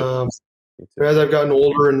 me too. Me too. As I've gotten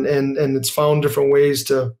older, and it's found different ways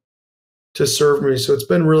to serve me. So it's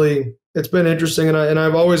been interesting, and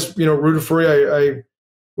I've always rooted for you.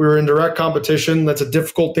 We were in direct competition. That's a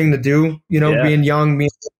difficult thing to do. Yeah. Being young, being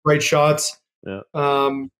right shots. Yeah.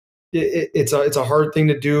 It's a hard thing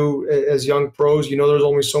to do as young pros. There's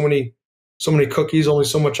only so many cookies, only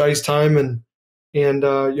so much ice time, and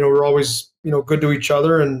we're always good to each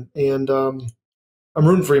other, and I'm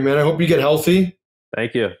rooting for you, man. I hope you get healthy.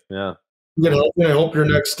 Thank you. Yeah. You get healthy, and I hope your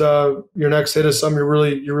next hit is something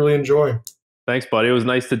you really enjoy. Thanks, buddy. It was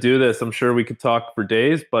nice to do this. I'm sure we could talk for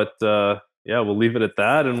days, but yeah, we'll leave it at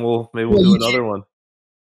that, and we'll do another one.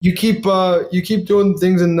 You keep doing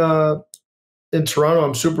things in Toronto.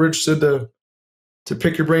 I'm super interested to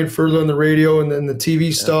pick your brain further on the radio and the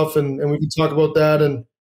TV stuff, and we can talk about that, and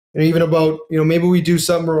even about maybe we do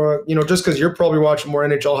something, just because you're probably watching more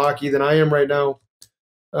NHL hockey than I am right now.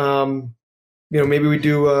 Maybe we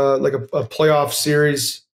do like a playoff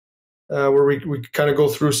series where we kind of go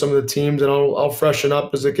through some of the teams, and I'll freshen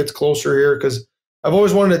up as it gets closer here, because I've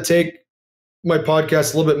always wanted to take my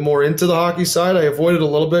podcast a little bit more into the hockey side. I avoided a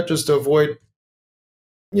little bit just to avoid,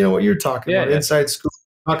 what you're talking about, inside scoop,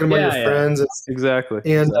 talking about your friends. Exactly.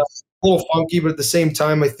 And a little funky, but at the same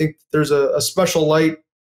time, I think there's a special light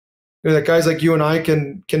that guys like you and I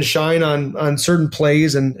can shine on certain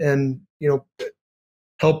plays and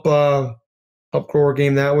help grow our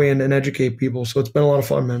game that way and educate people. So it's been a lot of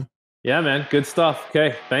fun, man. Yeah, man. Good stuff.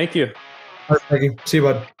 Okay. Thank you. All right, thank you. See you,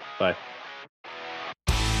 bud. Bye.